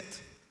quit.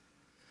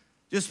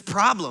 Just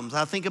problems.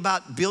 I think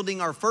about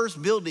building our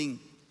first building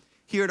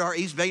here at our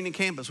East Bradenton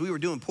campus. We were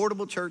doing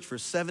portable church for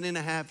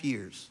 7.5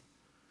 years.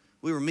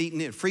 We were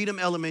meeting at Freedom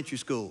Elementary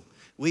School.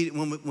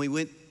 When we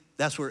went,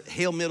 that's where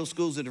Hale Middle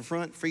School's at the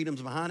front,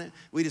 Freedom's behind it.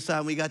 We decided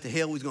when we got to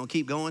Hale, we was gonna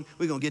keep going.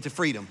 We're gonna get to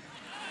Freedom.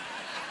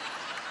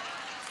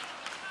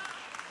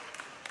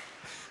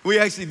 We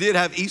actually did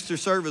have Easter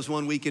service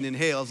one weekend in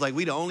Hale. It's like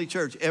we the only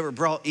church ever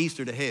brought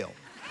Easter to Hale.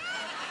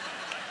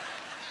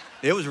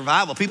 It was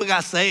revival. People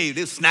got saved.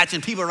 It was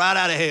snatching people right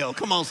out of hell.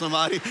 Come on,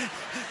 somebody.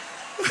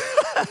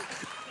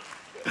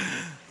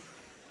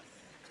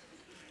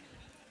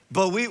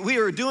 But we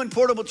were doing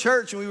portable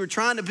church and we were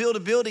trying to build a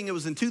building. It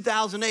was in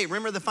 2008.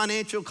 Remember the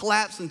financial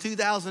collapse in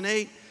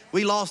 2008?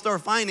 We lost our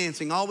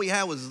financing. All we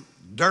had was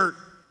dirt.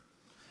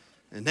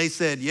 And they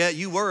said, yeah,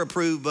 you were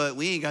approved, but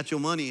we ain't got your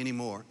money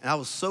anymore. And I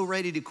was so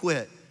ready to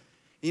quit.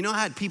 You know, I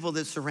had people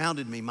that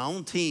surrounded me, my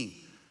own team.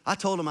 I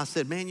told them, I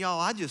said, man,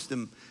 y'all,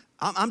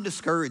 I'm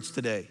discouraged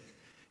today.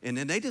 And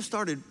then they just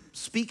started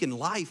speaking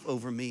life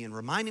over me and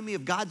reminding me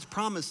of God's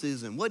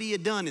promises and what he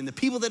had done and the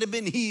people that have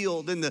been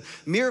healed and the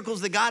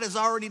miracles that God has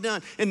already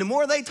done. And the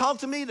more they talked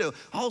to me,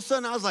 all of a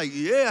sudden I was like,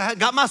 yeah, I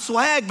got my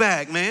swag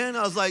back, man.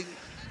 I was like,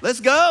 let's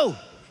go.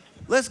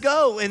 Let's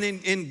go. And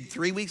then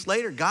 3 weeks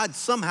later, God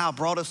somehow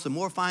brought us some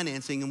more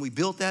financing and we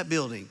built that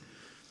building.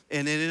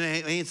 And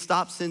it ain't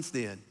stopped since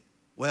then.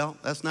 Well,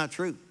 that's not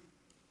true.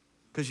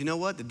 Because you know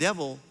what? The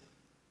devil,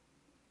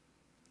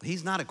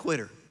 he's not a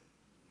quitter.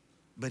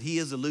 But he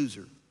is a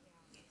loser.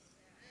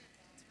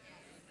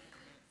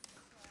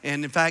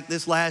 And in fact,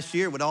 this last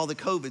year with all the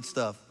COVID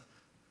stuff,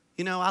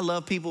 you know, I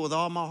love people with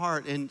all my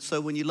heart. And so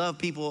when you love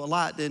people a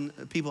lot, then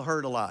people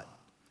hurt a lot.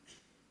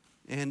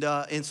 And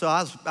so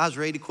I was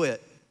ready to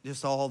quit.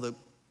 Just all the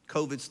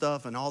COVID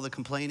stuff and all the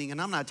complaining.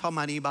 And I'm not talking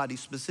about anybody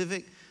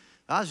specific.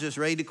 I was just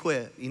ready to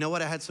quit. You know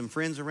what? I had some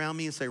friends around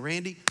me and say,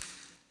 Randy,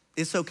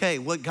 it's okay.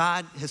 What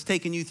God has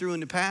taken you through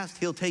in the past,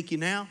 he'll take you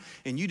now.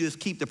 And you just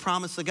keep the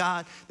promise of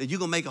God that you're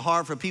going to make it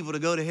hard for people to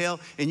go to hell.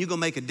 And you're going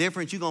to make a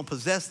difference. You're going to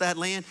possess that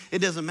land. It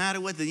doesn't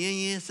matter what the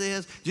yin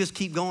says. Just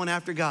keep going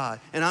after God.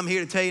 And I'm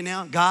here to tell you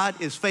now,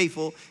 God is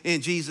faithful in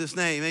Jesus'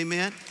 name.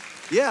 Amen?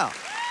 Yeah.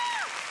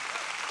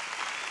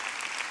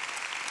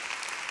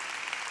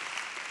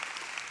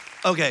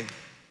 Okay.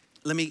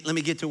 Let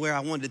me get to where I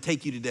wanted to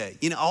take you today.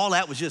 You know, all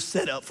that was just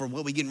set up for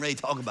what we're getting ready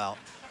to talk about.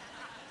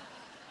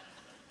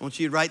 I want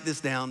you to write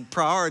this down.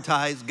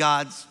 Prioritize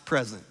God's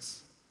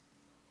presence.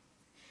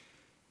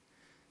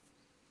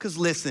 Because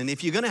listen,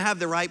 if you're going to have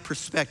the right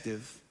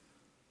perspective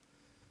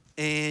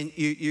and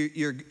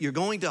you're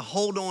going to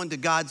hold on to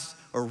God's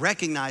or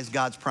recognize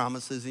God's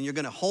promises and you're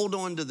going to hold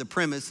on to the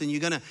premise and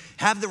you're going to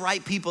have the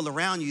right people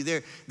around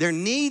you, there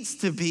needs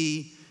to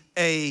be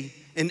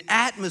an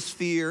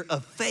atmosphere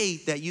of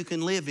faith that you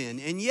can live in.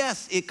 And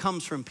yes, it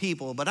comes from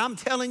people, but I'm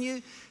telling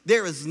you,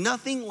 there is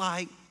nothing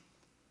like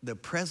the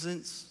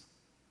presence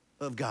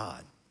of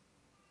God.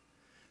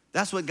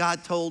 That's what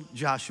God told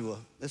Joshua.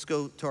 Let's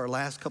go to our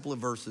last couple of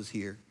verses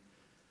here.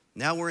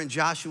 Now we're in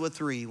Joshua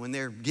 3 when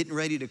they're getting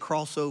ready to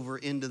cross over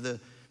into the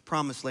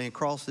promised land,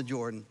 cross the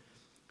Jordan.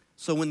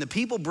 So when the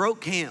people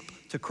broke camp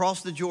to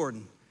cross the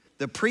Jordan,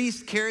 the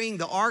priest carrying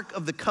the Ark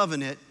of the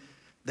Covenant,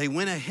 they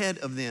went ahead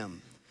of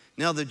them.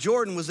 Now the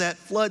Jordan was at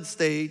flood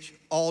stage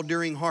all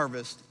during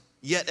harvest.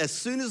 Yet as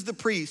soon as the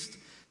priests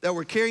that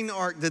were carrying the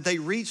ark, that they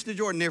reached the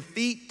Jordan, their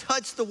feet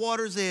touched the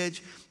water's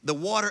edge, the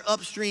water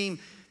upstream,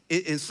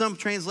 in some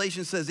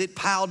translation says it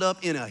piled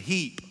up in a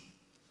heap.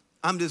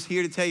 I'm just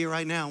here to tell you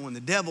right now, when the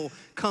devil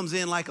comes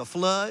in like a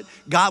flood,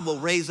 God will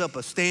raise up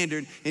a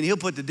standard and he'll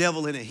put the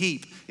devil in a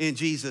heap in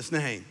Jesus'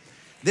 name.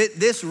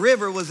 This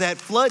river was at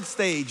flood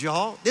stage,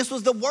 y'all. This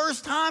was the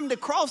worst time to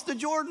cross the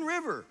Jordan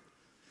River.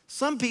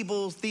 Some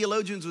people,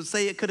 theologians would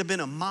say it could have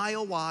been a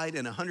mile wide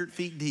and 100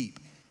 feet deep.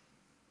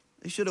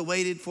 They should have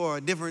waited for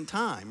a different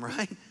time,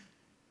 right?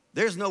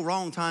 There's no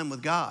wrong time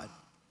with God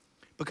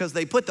because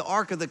they put the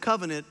Ark of the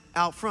Covenant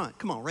out front.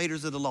 Come on,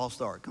 Raiders of the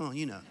Lost Ark. Come on,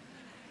 you know.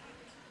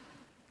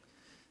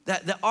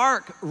 That the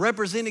ark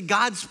represented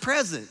God's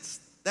presence.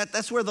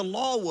 That's where the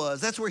law was.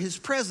 That's where his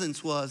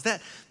presence was.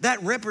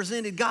 That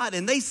represented God.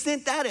 And they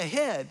sent that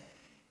ahead.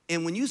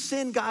 And when you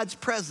send God's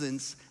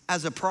presence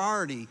as a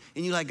priority,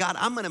 and you're like, God,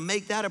 I'm going to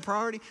make that a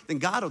priority, then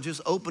God will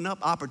just open up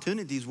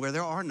opportunities where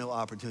there are no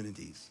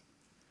opportunities.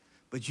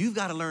 But you've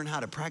got to learn how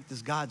to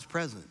practice God's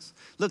presence.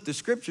 Look, the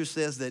scripture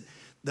says that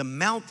the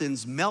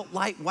mountains melt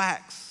like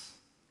wax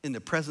in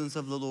the presence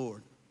of the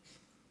Lord.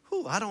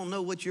 Whew, I don't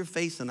know what you're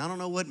facing. I don't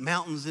know what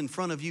mountain's in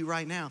front of you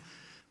right now.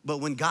 But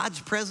when God's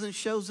presence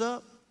shows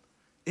up,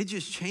 it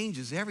just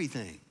changes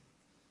everything.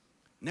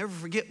 Never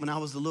forget when I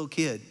was a little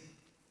kid.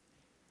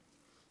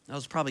 I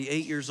was probably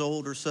 8 years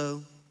old or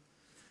so.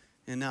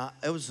 And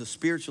it was a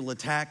spiritual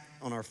attack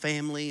on our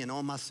family and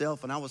on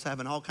myself. And I was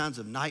having all kinds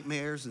of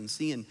nightmares and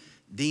seeing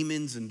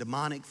demons and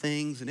demonic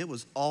things. And it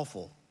was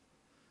awful.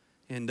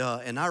 And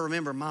I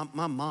remember my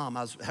mom,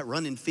 I was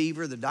running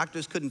fever. The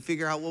doctors couldn't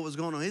figure out what was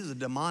going on. It was a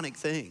demonic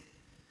thing.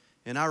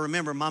 And I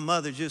remember my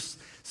mother just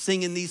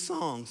singing these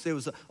songs. There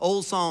was an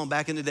old song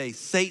back in the day.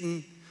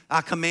 Satan,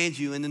 I command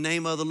you in the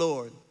name of the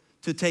Lord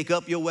to take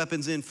up your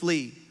weapons and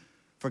flee.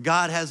 For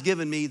God has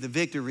given me the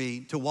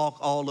victory to walk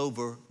all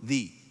over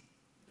thee.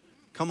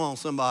 Come on,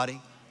 somebody.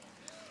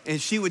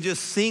 And she would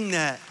just sing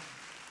that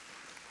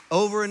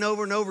over and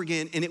over and over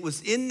again. And it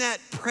was in that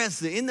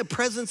presence, in the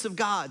presence of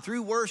God,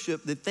 through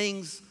worship, that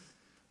things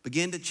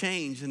began to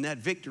change and that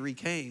victory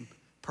came,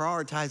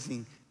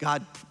 prioritizing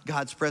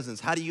God's presence.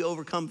 How do you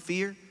overcome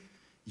fear?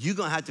 You're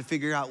going to have to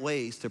figure out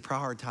ways to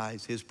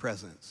prioritize his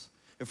presence.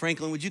 And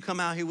Franklin, would you come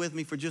out here with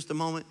me for just a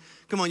moment?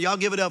 Come on, y'all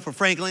give it up for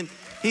Franklin.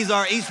 He's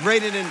our East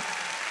Bradenton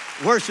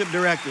worship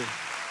director.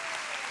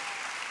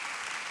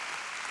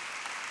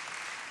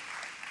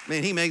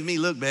 Man, he makes me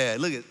look bad.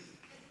 Look at.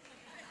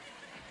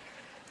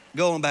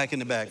 Go on back in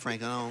the back,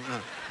 Franklin. I don't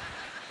know.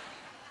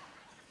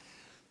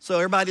 So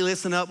everybody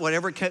listen up,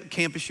 whatever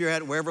campus you're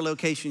at, wherever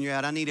location you're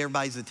at, I need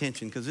everybody's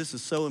attention because this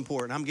is so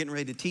important. I'm getting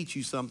ready to teach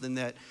you something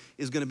that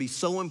is going to be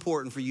so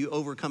important for you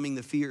overcoming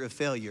the fear of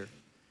failure,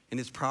 and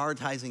it's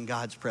prioritizing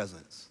God's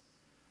presence.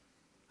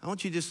 I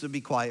want you just to be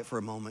quiet for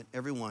a moment,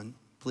 everyone,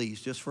 please,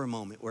 just for a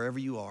moment, wherever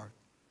you are.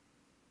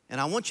 And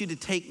I want you to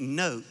take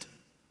note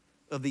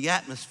of the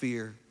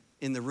atmosphere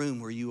in the room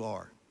where you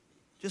are.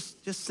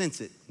 Just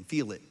sense it and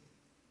feel it.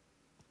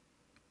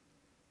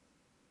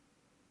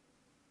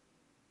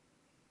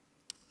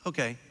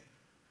 Okay,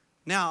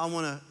 now I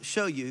want to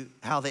show you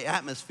how the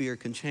atmosphere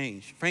can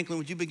change. Franklin,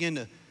 would you begin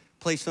to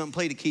play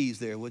the keys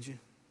there, would you?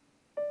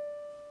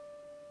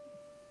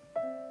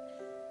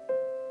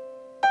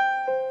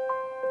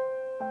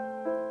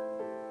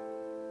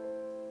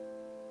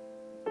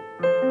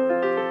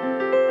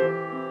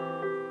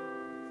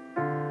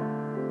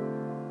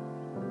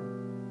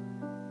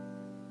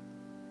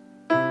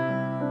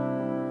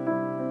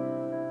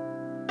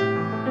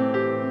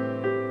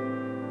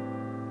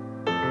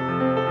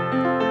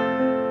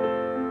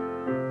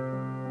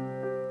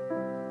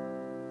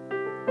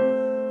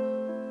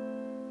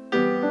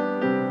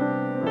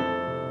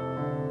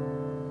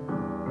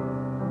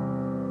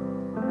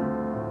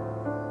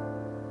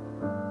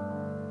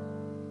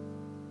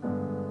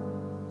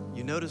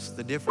 Notice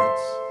the difference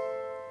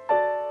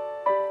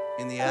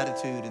in the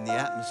attitude and the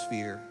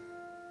atmosphere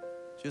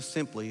just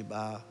simply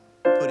by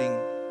putting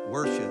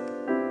worship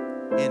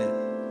in it.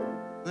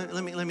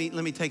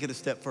 Let me take it a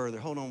step further.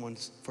 Hold on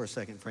for a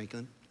second,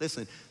 Franklin.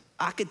 Listen,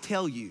 I could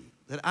tell you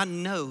that I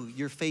know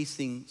you're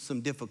facing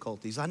some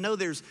difficulties. I know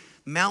there's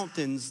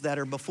mountains that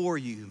are before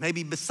you,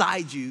 maybe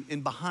beside you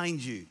and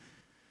behind you.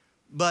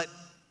 But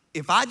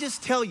if I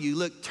just tell you,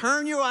 look,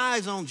 turn your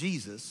eyes on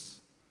Jesus,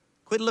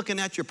 quit looking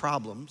at your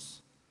problems.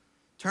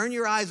 Turn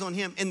your eyes on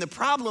him. And the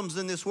problems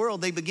in this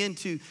world, they begin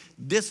to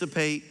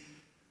dissipate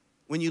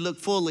when you look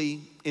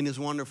fully in his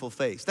wonderful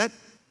face.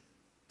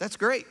 That's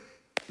great.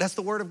 That's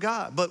the word of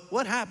God. But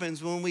what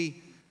happens when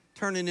we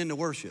turn it into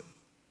worship?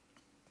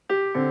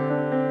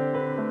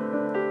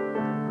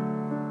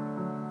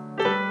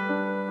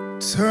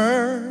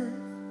 Turn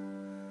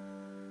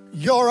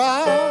your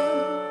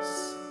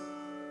eyes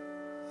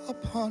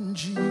upon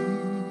Jesus.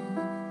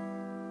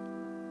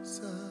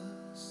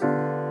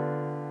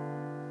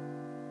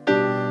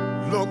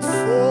 Look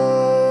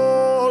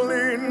full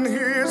in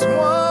his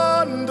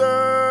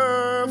wonderful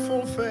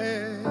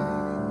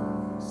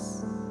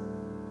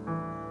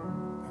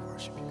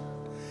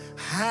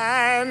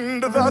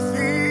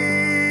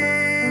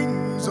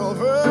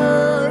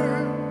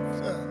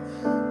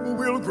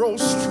grow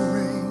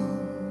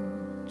strangely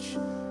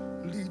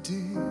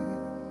dim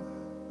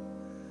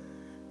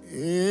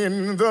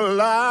in the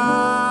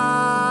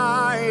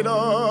light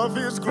of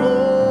his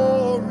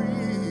glory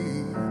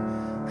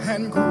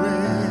and grace.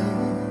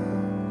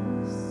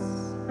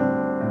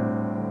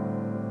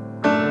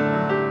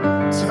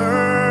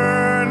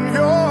 Turn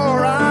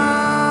your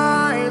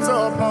eyes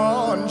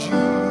upon Jesus.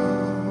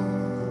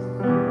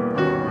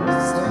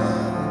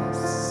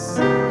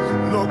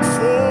 Look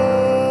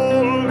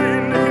full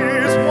in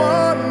his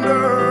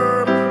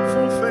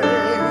wonderful face,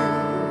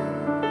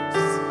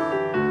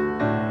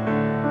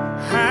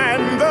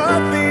 and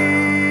the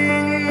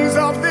things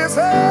of this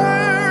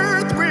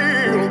earth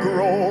will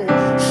grow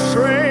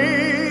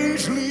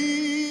strangely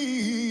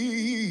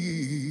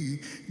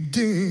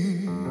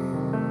dim.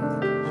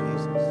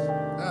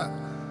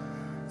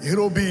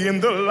 It'll be in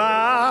the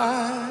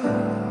light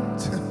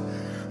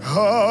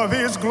of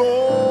his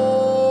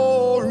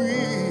glory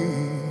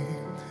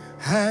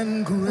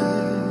and grace.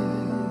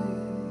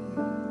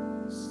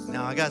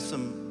 Now I got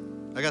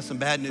some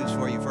bad news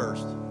for you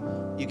first.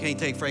 You can't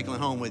take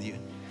Franklin home with you.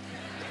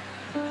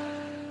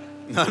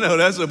 No,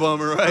 that's a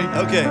bummer, right?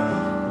 Okay.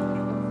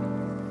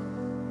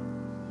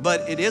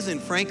 But it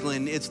isn't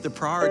Franklin, it's the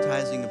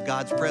prioritizing of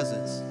God's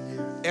presence.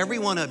 Every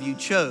one of you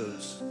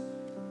chose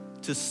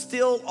to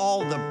still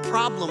all the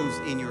problems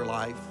in your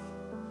life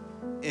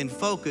and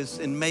focus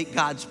and make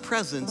God's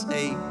presence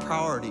a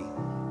priority.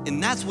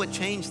 And that's what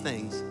changed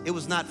things. It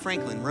was not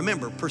Franklin.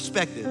 Remember,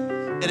 perspective.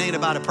 It ain't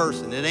about a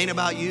person. It ain't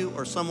about you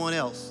or someone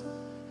else.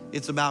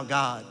 It's about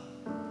God.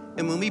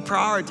 And when we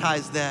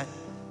prioritize that,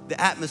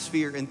 the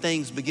atmosphere and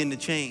things begin to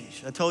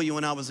change. I told you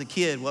when I was a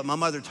kid what my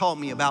mother taught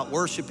me about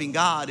worshiping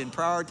God and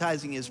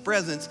prioritizing his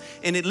presence,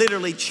 and it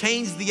literally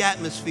changed the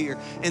atmosphere,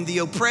 and the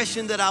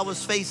oppression that I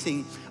was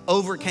facing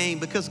overcame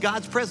because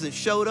God's presence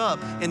showed up,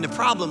 and the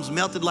problems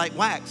melted like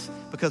wax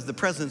because the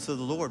presence of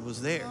the Lord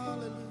was there.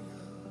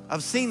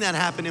 I've seen that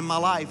happen in my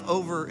life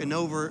over and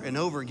over and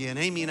over again.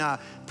 Amy and I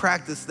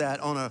practice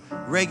that on a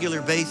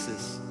regular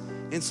basis.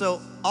 And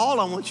so all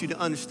I want you to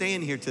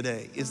understand here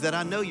today is that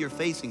I know you're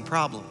facing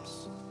problems.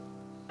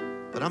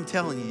 But I'm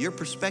telling you, your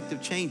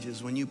perspective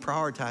changes when you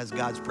prioritize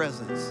God's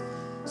presence.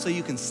 So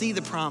you can see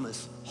the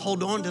promise,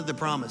 hold on to the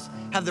promise,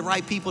 have the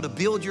right people to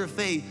build your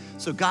faith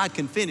so God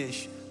can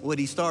finish what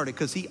he started,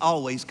 because he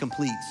always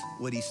completes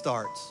what he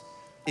starts,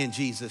 in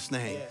Jesus'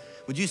 name. Yeah.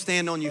 Would you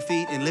stand on your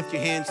feet and lift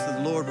your hands to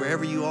the Lord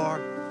wherever you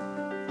are?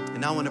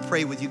 And I want to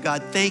pray with you.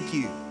 God, thank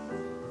you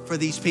for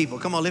these people.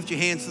 Come on, lift your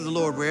hands to the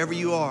Lord wherever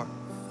you are,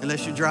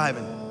 unless you're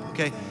driving,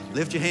 okay?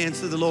 Lift your hands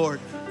to the Lord.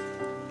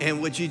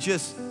 And would you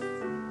just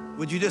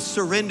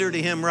surrender to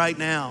him right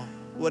now,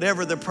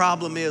 whatever the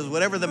problem is,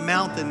 whatever the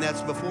mountain that's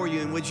before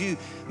you, and would you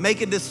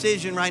make a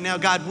decision right now?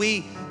 God,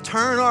 we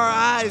turn our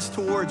eyes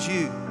towards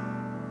you.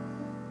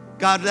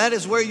 God, that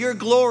is where your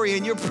glory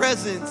and your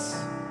presence,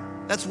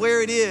 that's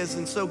where it is.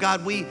 And so,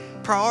 God, we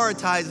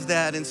prioritize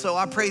that. And so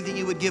I pray that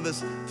you would give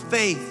us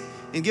faith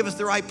and give us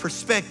the right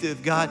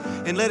perspective, God,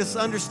 and let us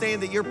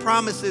understand that your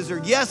promises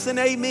are yes and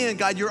amen.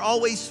 God, you're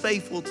always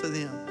faithful to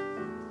them.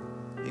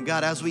 And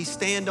God, as we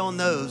stand on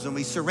those and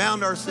we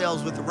surround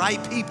ourselves with the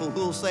right people who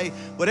will say,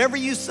 whatever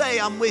you say,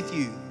 I'm with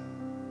you.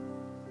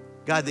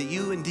 God, that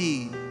you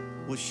indeed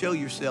will show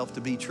yourself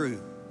to be true,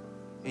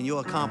 and you'll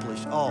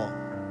accomplish all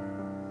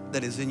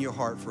that is in your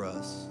heart for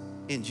us.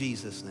 In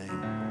Jesus' name,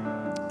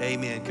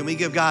 amen. Can we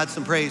give God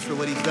some praise for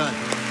what he's done?